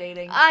 call that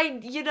dating?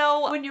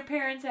 When your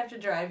parents have to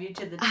drive you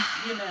to the,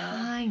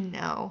 I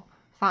know.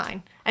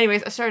 Fine.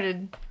 Anyways, I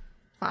started,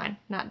 fine,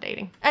 not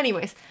dating.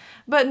 Anyways,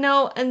 but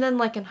no, and then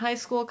like in high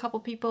school, a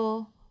couple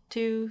people,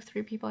 2,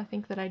 3 people I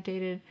think that I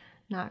dated,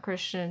 not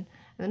Christian.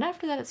 And then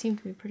after that, it seemed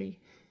to be pretty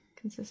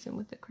consistent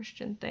with the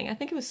Christian thing. I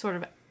think it was sort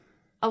of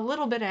a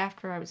little bit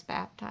after I was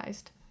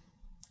baptized.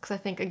 Because I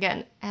think,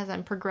 again, as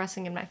I'm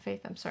progressing in my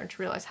faith, I'm starting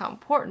to realize how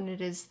important it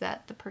is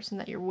that the person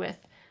that you're with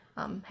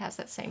has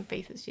that same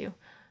faith as you.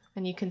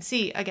 And you can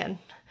see, again,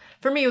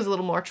 for me it was a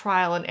little more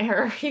trial and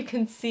error. You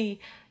can see,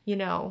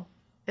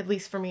 at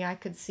least for me, I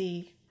could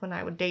see when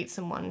I would date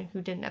someone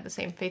who didn't have the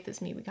same faith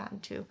as me, we got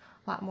into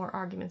a lot more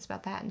arguments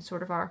about that and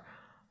sort of our,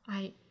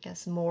 I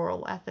guess,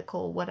 moral,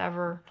 ethical,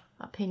 whatever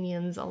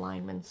opinions,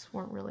 alignments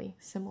weren't really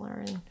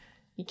similar. And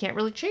you can't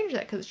really change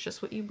that because it's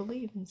just what you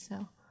believe. And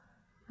so,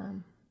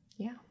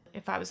 yeah.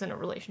 If I was in a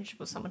relationship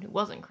with someone who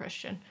wasn't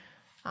Christian,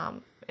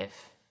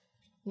 if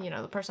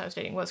the person I was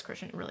dating was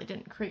Christian, it really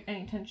didn't create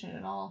any tension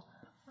at all.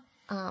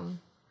 I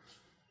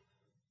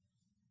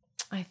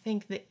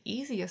think the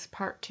easiest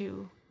part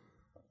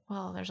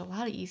there's a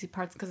lot of easy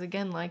parts because,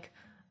 again, like,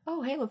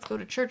 oh, hey, let's go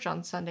to church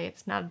on Sunday.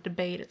 It's not a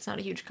debate. It's not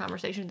a huge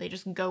conversation. They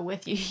just go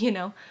with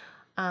you,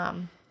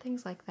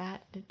 things like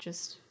that. It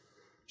just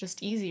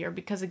easier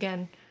because,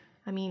 again,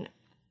 I mean,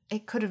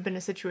 it could have been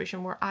a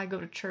situation where I go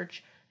to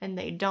church and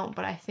they don't,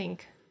 but I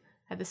think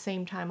at the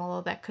same time,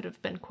 although that could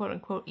have been quote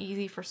unquote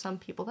easy for some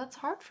people, that's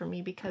hard for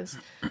me because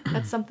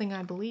that's something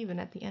I believe in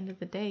at the end of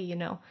the day.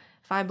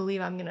 If I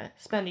believe I'm going to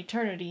spend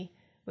eternity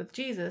with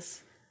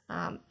Jesus,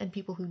 and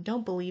people who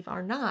don't believe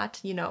are not,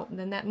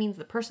 then that means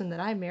the person that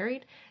I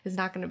married is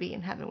not going to be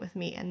in heaven with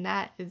me. And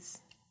that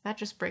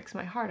just breaks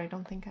my heart. I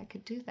don't think I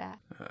could do that.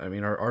 I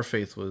mean, our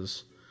faith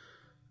was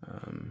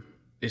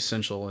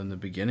essential in the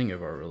beginning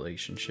of our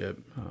relationship,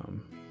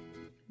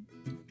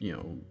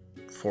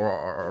 for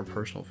our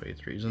personal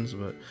faith reasons,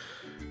 but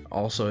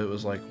also it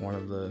was like one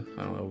of the,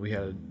 I don't know, we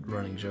had a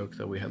running joke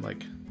that we had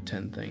like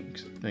 10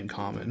 things in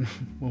common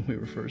when we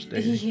were first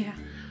dating. Yeah.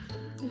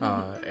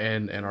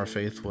 And our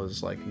faith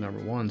was like number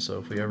one. So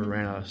if we ever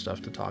ran out of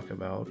stuff to talk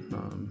about,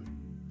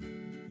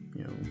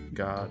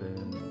 God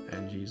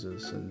and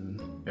Jesus and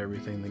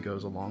everything that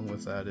goes along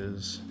with that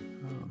is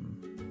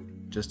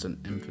just an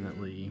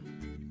infinitely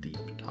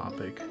deep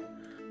topic.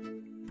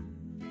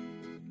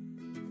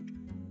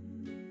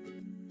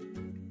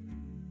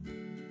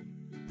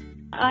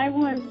 I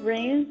was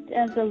raised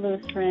as a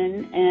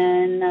Lutheran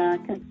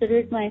and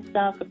considered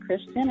myself a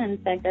Christian. In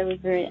fact, I was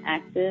very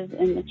active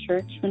in the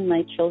church when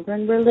my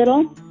children were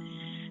little.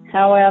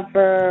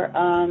 However,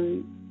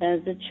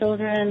 as the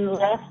children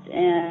left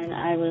and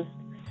I was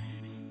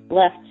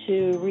left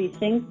to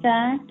rethink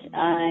that,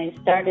 I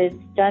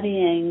started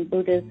studying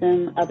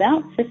Buddhism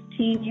about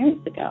 15 years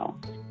ago.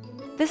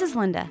 This is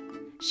Linda.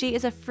 She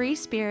is a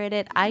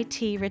free-spirited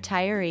IT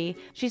retiree.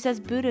 She says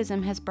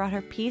Buddhism has brought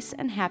her peace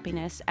and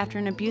happiness after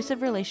an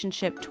abusive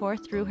relationship tore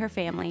through her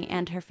family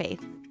and her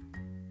faith.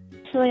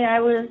 Actually,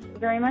 I was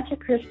very much a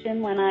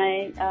Christian when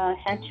I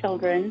had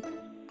children,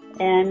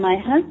 and my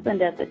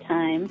husband at the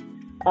time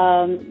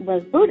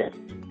was Buddhist.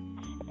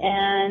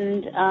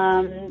 And,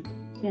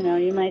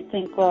 you might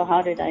think, well,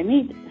 how did I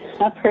meet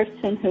a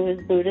person who was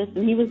Buddhist?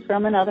 And he was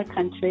from another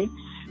country,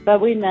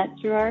 but we met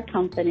through our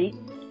company.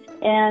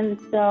 And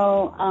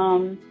so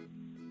I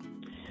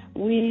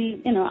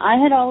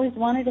had always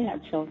wanted to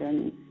have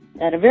children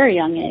at a very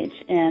young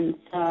age, and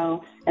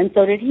so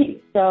did he.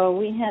 So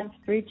we have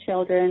 3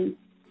 children,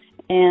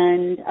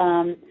 and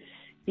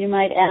you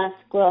might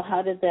ask, well,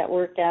 how did that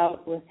work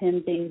out with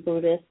him being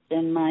Buddhist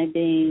and my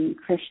being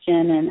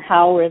Christian, and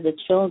how were the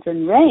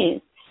children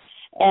raised?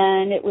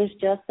 And it was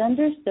just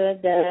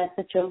understood that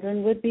the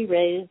children would be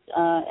raised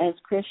as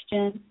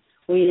Christian.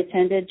 We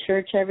attended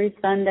church every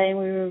Sunday.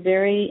 We were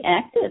very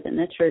active in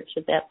the church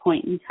at that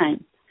point in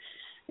time.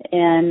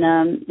 And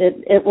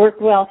it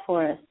worked well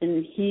for us,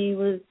 and he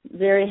was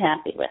very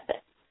happy with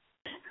it.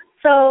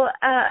 So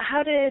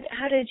how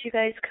did you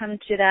guys come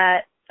to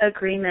that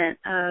agreement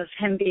of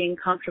him being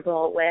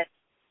comfortable with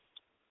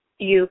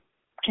you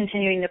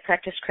continuing to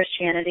practice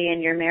Christianity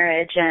in your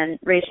marriage and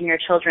raising your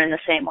children the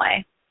same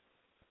way?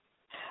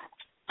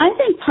 I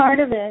think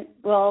a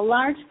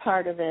large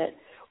part of it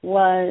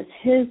was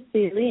his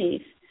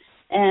belief.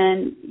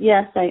 And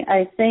yes,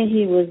 I say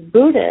he was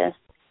Buddhist.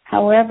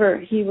 However,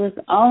 he was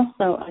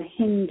also a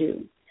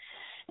Hindu.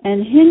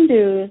 And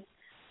Hindus,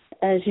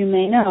 as you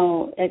may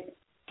know,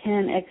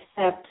 can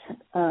accept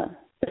the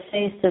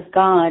face of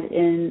God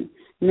in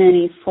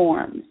many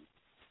forms.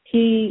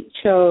 He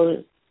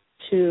chose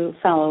to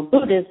follow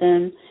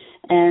Buddhism,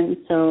 and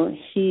so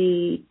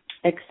he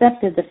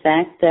accepted the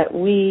fact that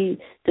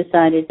we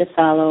decided to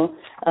follow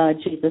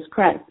Jesus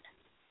Christ.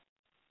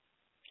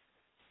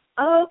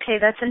 Oh, okay,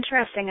 that's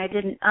interesting. I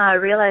didn't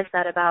realize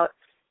that about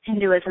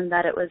Hinduism,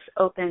 that it was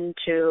open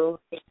to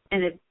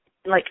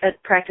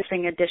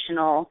practicing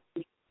additional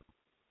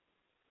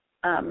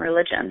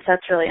religions.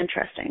 That's really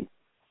interesting.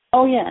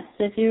 Oh, yes.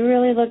 If you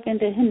really look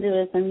into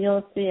Hinduism,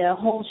 you'll see a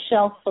whole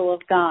shelf full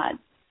of gods.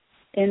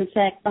 In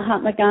fact,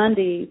 Mahatma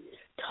Gandhi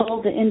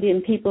told the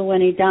Indian people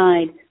when he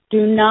died,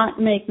 do not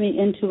make me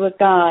into a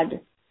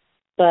god.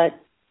 But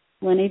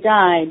when he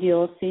died,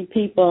 you'll see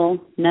people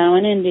now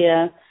in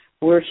India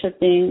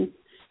worshiping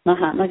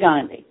Mahatma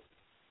Gandhi.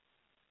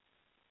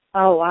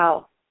 Oh,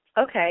 wow.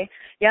 Okay.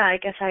 Yeah, I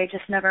guess I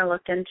just never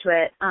looked into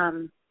it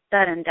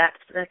that in depth.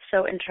 That's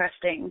so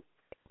interesting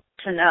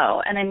to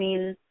know. And I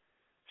mean,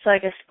 so I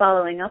guess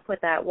following up with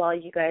that, while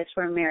you guys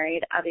were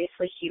married,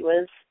 obviously he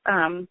was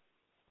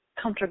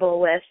comfortable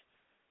with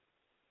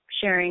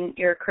sharing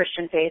your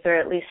Christian faith, or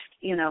at least,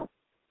 you know,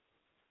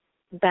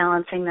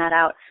 balancing that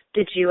out.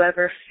 Did you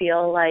ever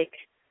feel like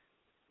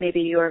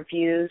maybe your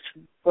views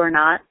were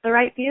not the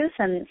right views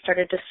and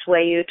started to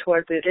sway you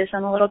toward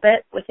Buddhism a little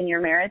bit within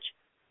your marriage?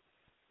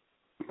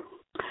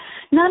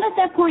 Not at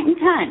that point in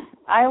time.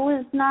 I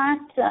was not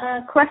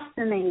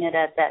questioning it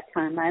at that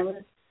time. I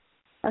was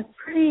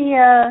pretty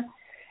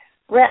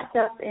wrapped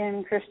up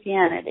in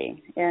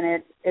Christianity,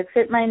 and it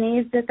fit my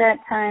needs at that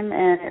time,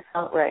 and it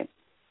felt right.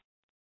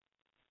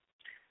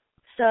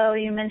 So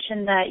you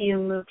mentioned that you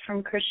moved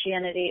from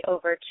Christianity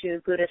over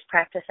to Buddhist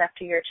practice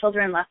after your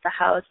children left the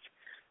house.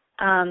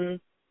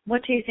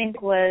 What do you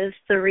think was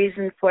the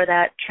reason for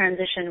that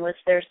transition? Was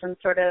there some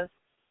sort of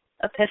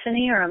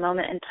epiphany or a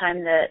moment in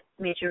time that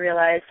made you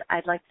realize,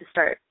 I'd like to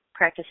start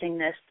practicing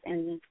this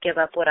and give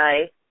up what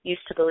I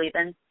used to believe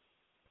in?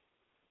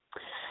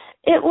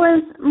 It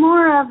was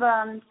more of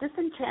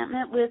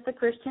disenchantment with the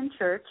Christian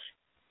church.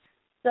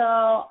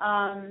 So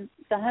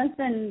the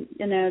husband,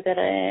 you know,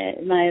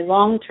 my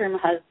long-term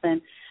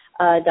husband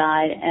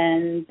died,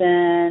 and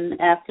then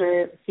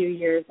after a few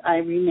years I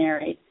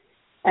remarried.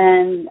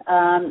 And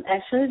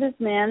actually this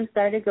man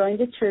started going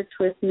to church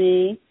with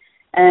me,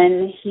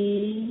 and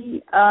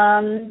he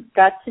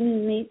got to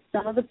meet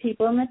some of the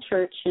people in the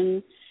church,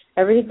 and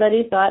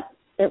everybody thought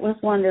it was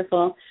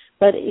wonderful.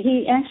 But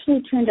he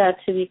actually turned out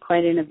to be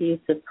quite an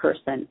abusive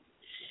person.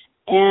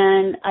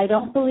 And I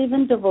don't believe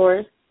in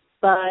divorce,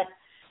 but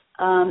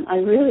I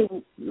really,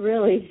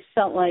 really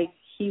felt like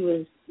he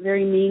was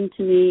very mean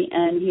to me,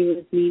 and he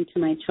was mean to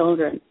my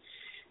children.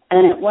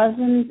 And it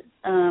wasn't,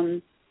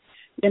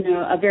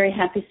 a very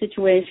happy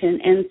situation.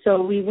 And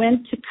so we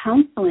went to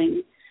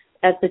counseling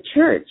at the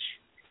church,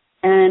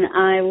 and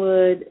I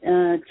would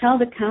tell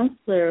the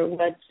counselor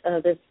what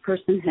this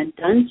person had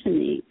done to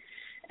me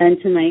and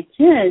to my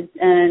kids,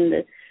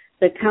 and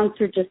the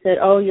counselor just said,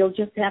 oh, you'll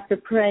just have to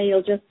pray,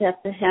 you'll just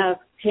have to have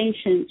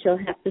patience, you'll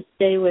have to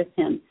stay with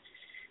him.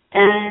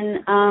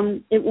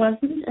 And it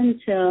wasn't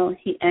until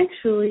he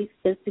actually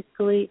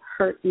physically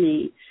hurt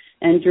me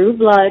and drew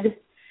blood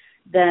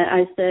that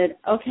I said,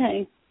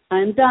 okay,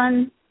 I'm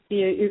done.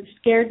 You've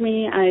scared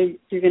me.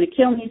 You're going to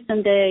kill me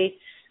someday.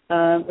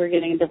 We're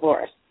getting a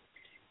divorce.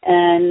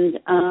 And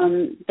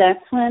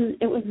that's when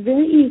it was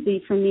very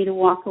easy for me to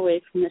walk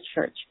away from the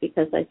church,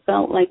 because I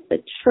felt like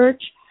the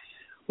church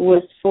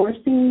was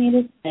forcing me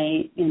to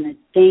stay in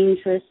a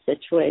dangerous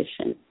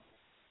situation.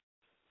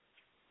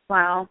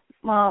 Wow.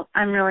 Well,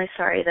 I'm really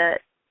sorry that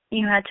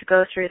you had to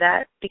go through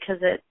that,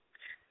 because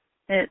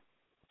it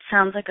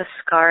sounds like a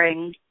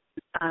scarring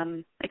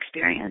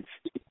experience.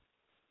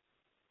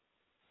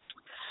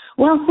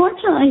 Well,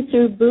 fortunately,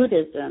 through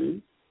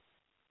Buddhism,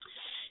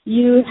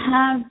 you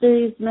have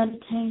these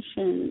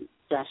meditation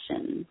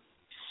sessions,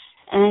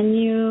 and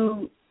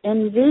you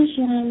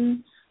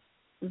envision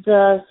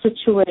the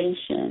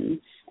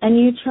situation, and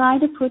you try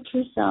to put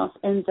yourself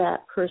in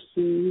that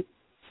person's,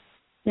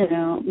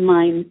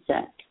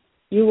 mindset.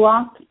 You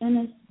walk in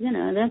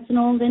a, that's an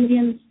old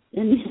Indian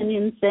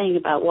saying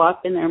about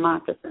walk in their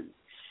moccasins.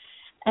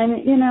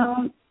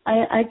 And,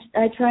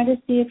 I try to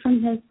see it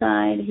from his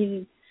side.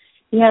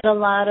 He had a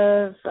lot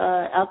of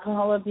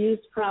alcohol abuse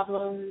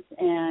problems,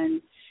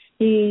 and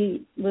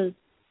he was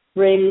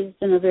raised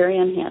in a very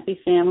unhappy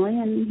family,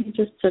 and he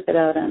just took it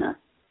out on us.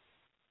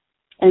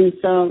 And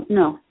so,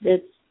 no,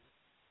 he's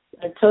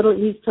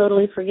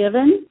totally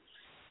forgiven,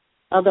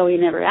 although he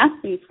never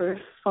asked me for it.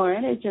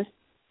 It's just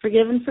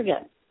forgive and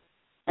forget.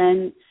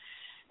 And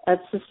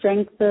that's the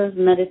strength of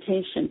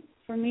meditation.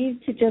 For me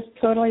to just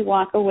totally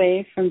walk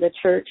away from the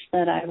church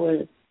that I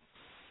was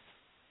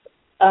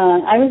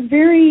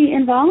very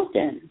involved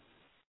in.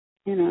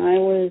 I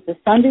was a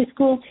Sunday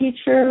school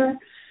teacher.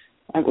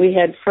 We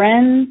had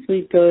friends.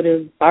 We'd go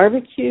to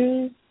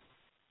barbecues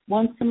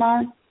once a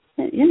month.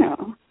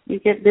 You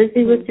get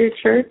busy with your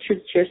church.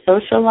 It's your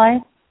social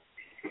life.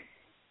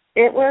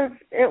 It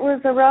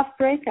was a rough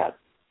breakup.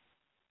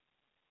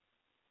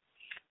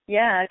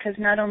 Yeah, because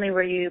not only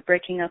were you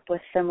breaking up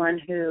with someone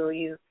who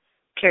you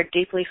cared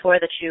deeply for,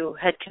 that you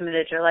had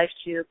committed your life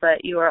to,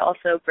 but you were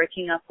also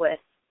breaking up with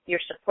your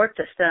support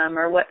system,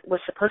 or what was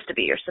supposed to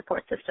be your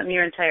support system,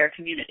 your entire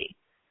community.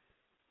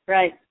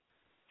 Right.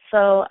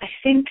 So I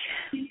think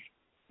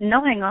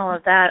knowing all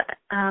of that,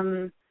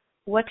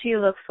 what do you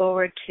look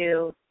forward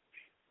to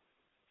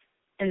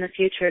in the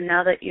future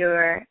now that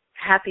you're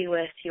happy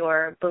with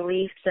your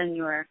beliefs and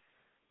your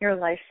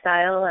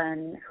lifestyle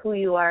and who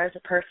you are as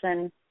a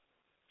person?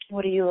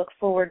 What do you look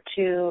forward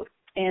to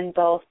in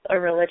both a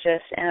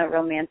religious and a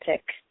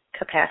romantic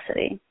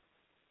capacity?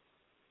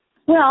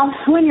 Well,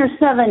 when you're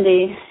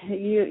 70,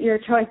 your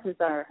choices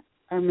are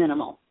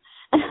minimal.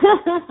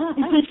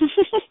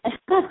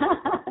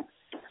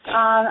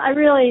 I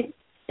really,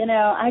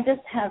 I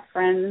just have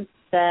friends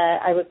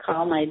that I would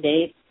call my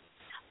dates.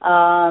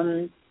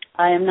 I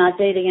am not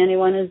dating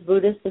anyone who's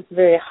Buddhist. It's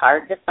very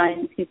hard to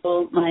find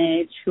people my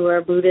age who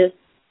are Buddhist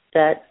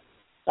that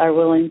are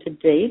willing to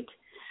date.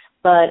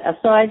 But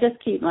so I just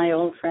keep my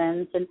old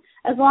friends, and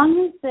as long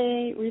as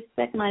they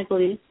respect my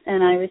beliefs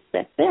and I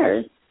respect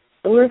theirs,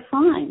 we're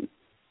fine.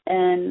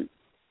 And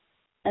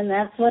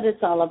that's what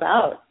it's all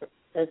about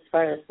as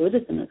far as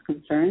Buddhism is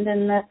concerned,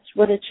 and that's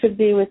what it should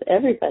be with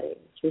everybody.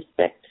 It's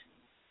respect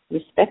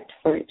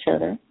for each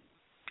other.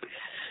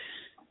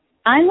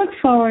 I look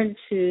forward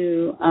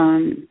to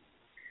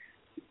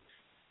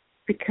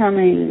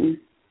becoming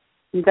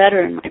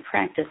better in my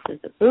practice as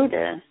a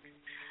Buddhist.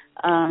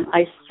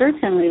 I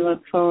certainly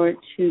look forward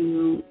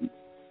to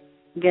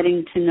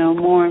getting to know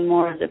more and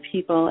more of the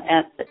people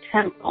at the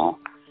temple.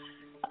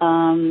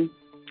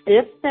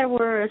 If there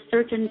were a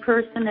certain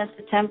person at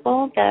the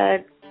temple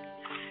that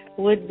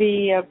would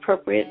be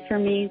appropriate for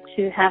me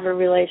to have a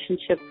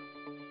relationship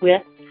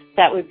with,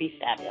 that would be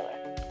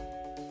fabulous.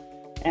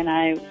 And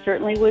I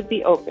certainly would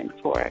be open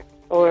for it.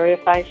 Or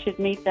if I should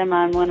meet them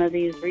on one of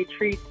these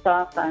retreats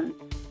off on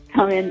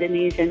some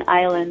Indonesian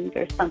island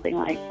or something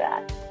like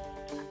that,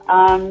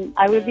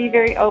 I would be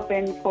very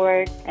open for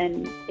it,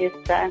 and if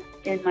that's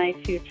in my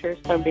future,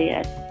 so be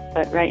it.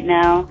 But right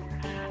now,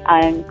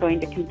 I'm going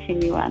to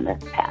continue on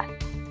this path.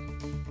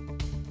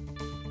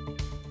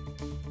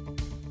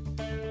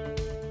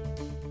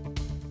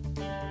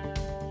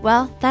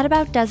 Well, that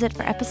about does it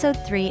for episode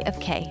 3 of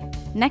K.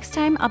 Next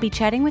time, I'll be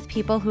chatting with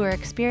people who are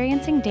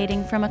experiencing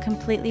dating from a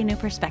completely new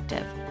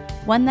perspective,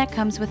 one that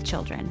comes with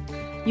children.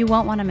 You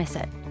won't want to miss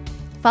it.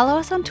 Follow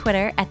us on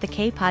Twitter at The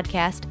K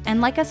Podcast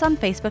and like us on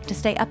Facebook to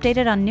stay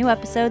updated on new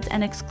episodes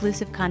and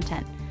exclusive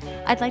content.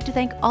 I'd like to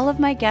thank all of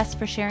my guests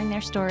for sharing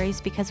their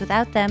stories because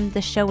without them,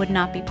 this show would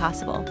not be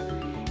possible.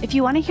 If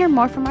you want to hear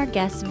more from our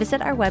guests,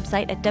 visit our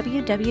website at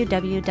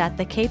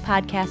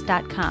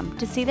www.thekpodcast.com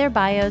to see their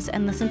bios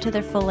and listen to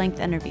their full-length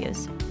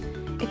interviews.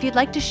 If you'd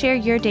like to share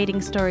your dating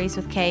stories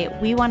with Kay,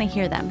 we want to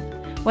hear them.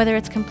 Whether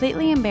it's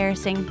completely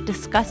embarrassing,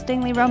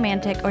 disgustingly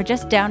romantic, or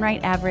just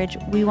downright average,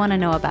 we want to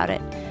know about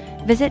it.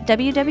 Visit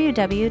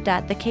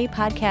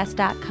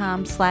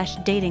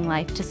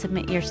www.thekpodcast.com/datinglife to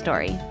submit your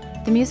story.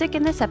 The music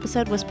in this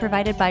episode was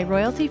provided by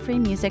royalty-free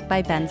music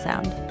by Ben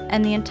Sound,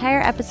 and the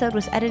entire episode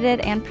was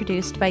edited and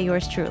produced by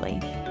yours truly.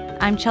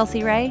 I'm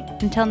Chelsea Ray.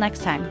 Until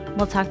next time,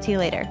 we'll talk to you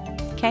later.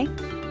 Okay?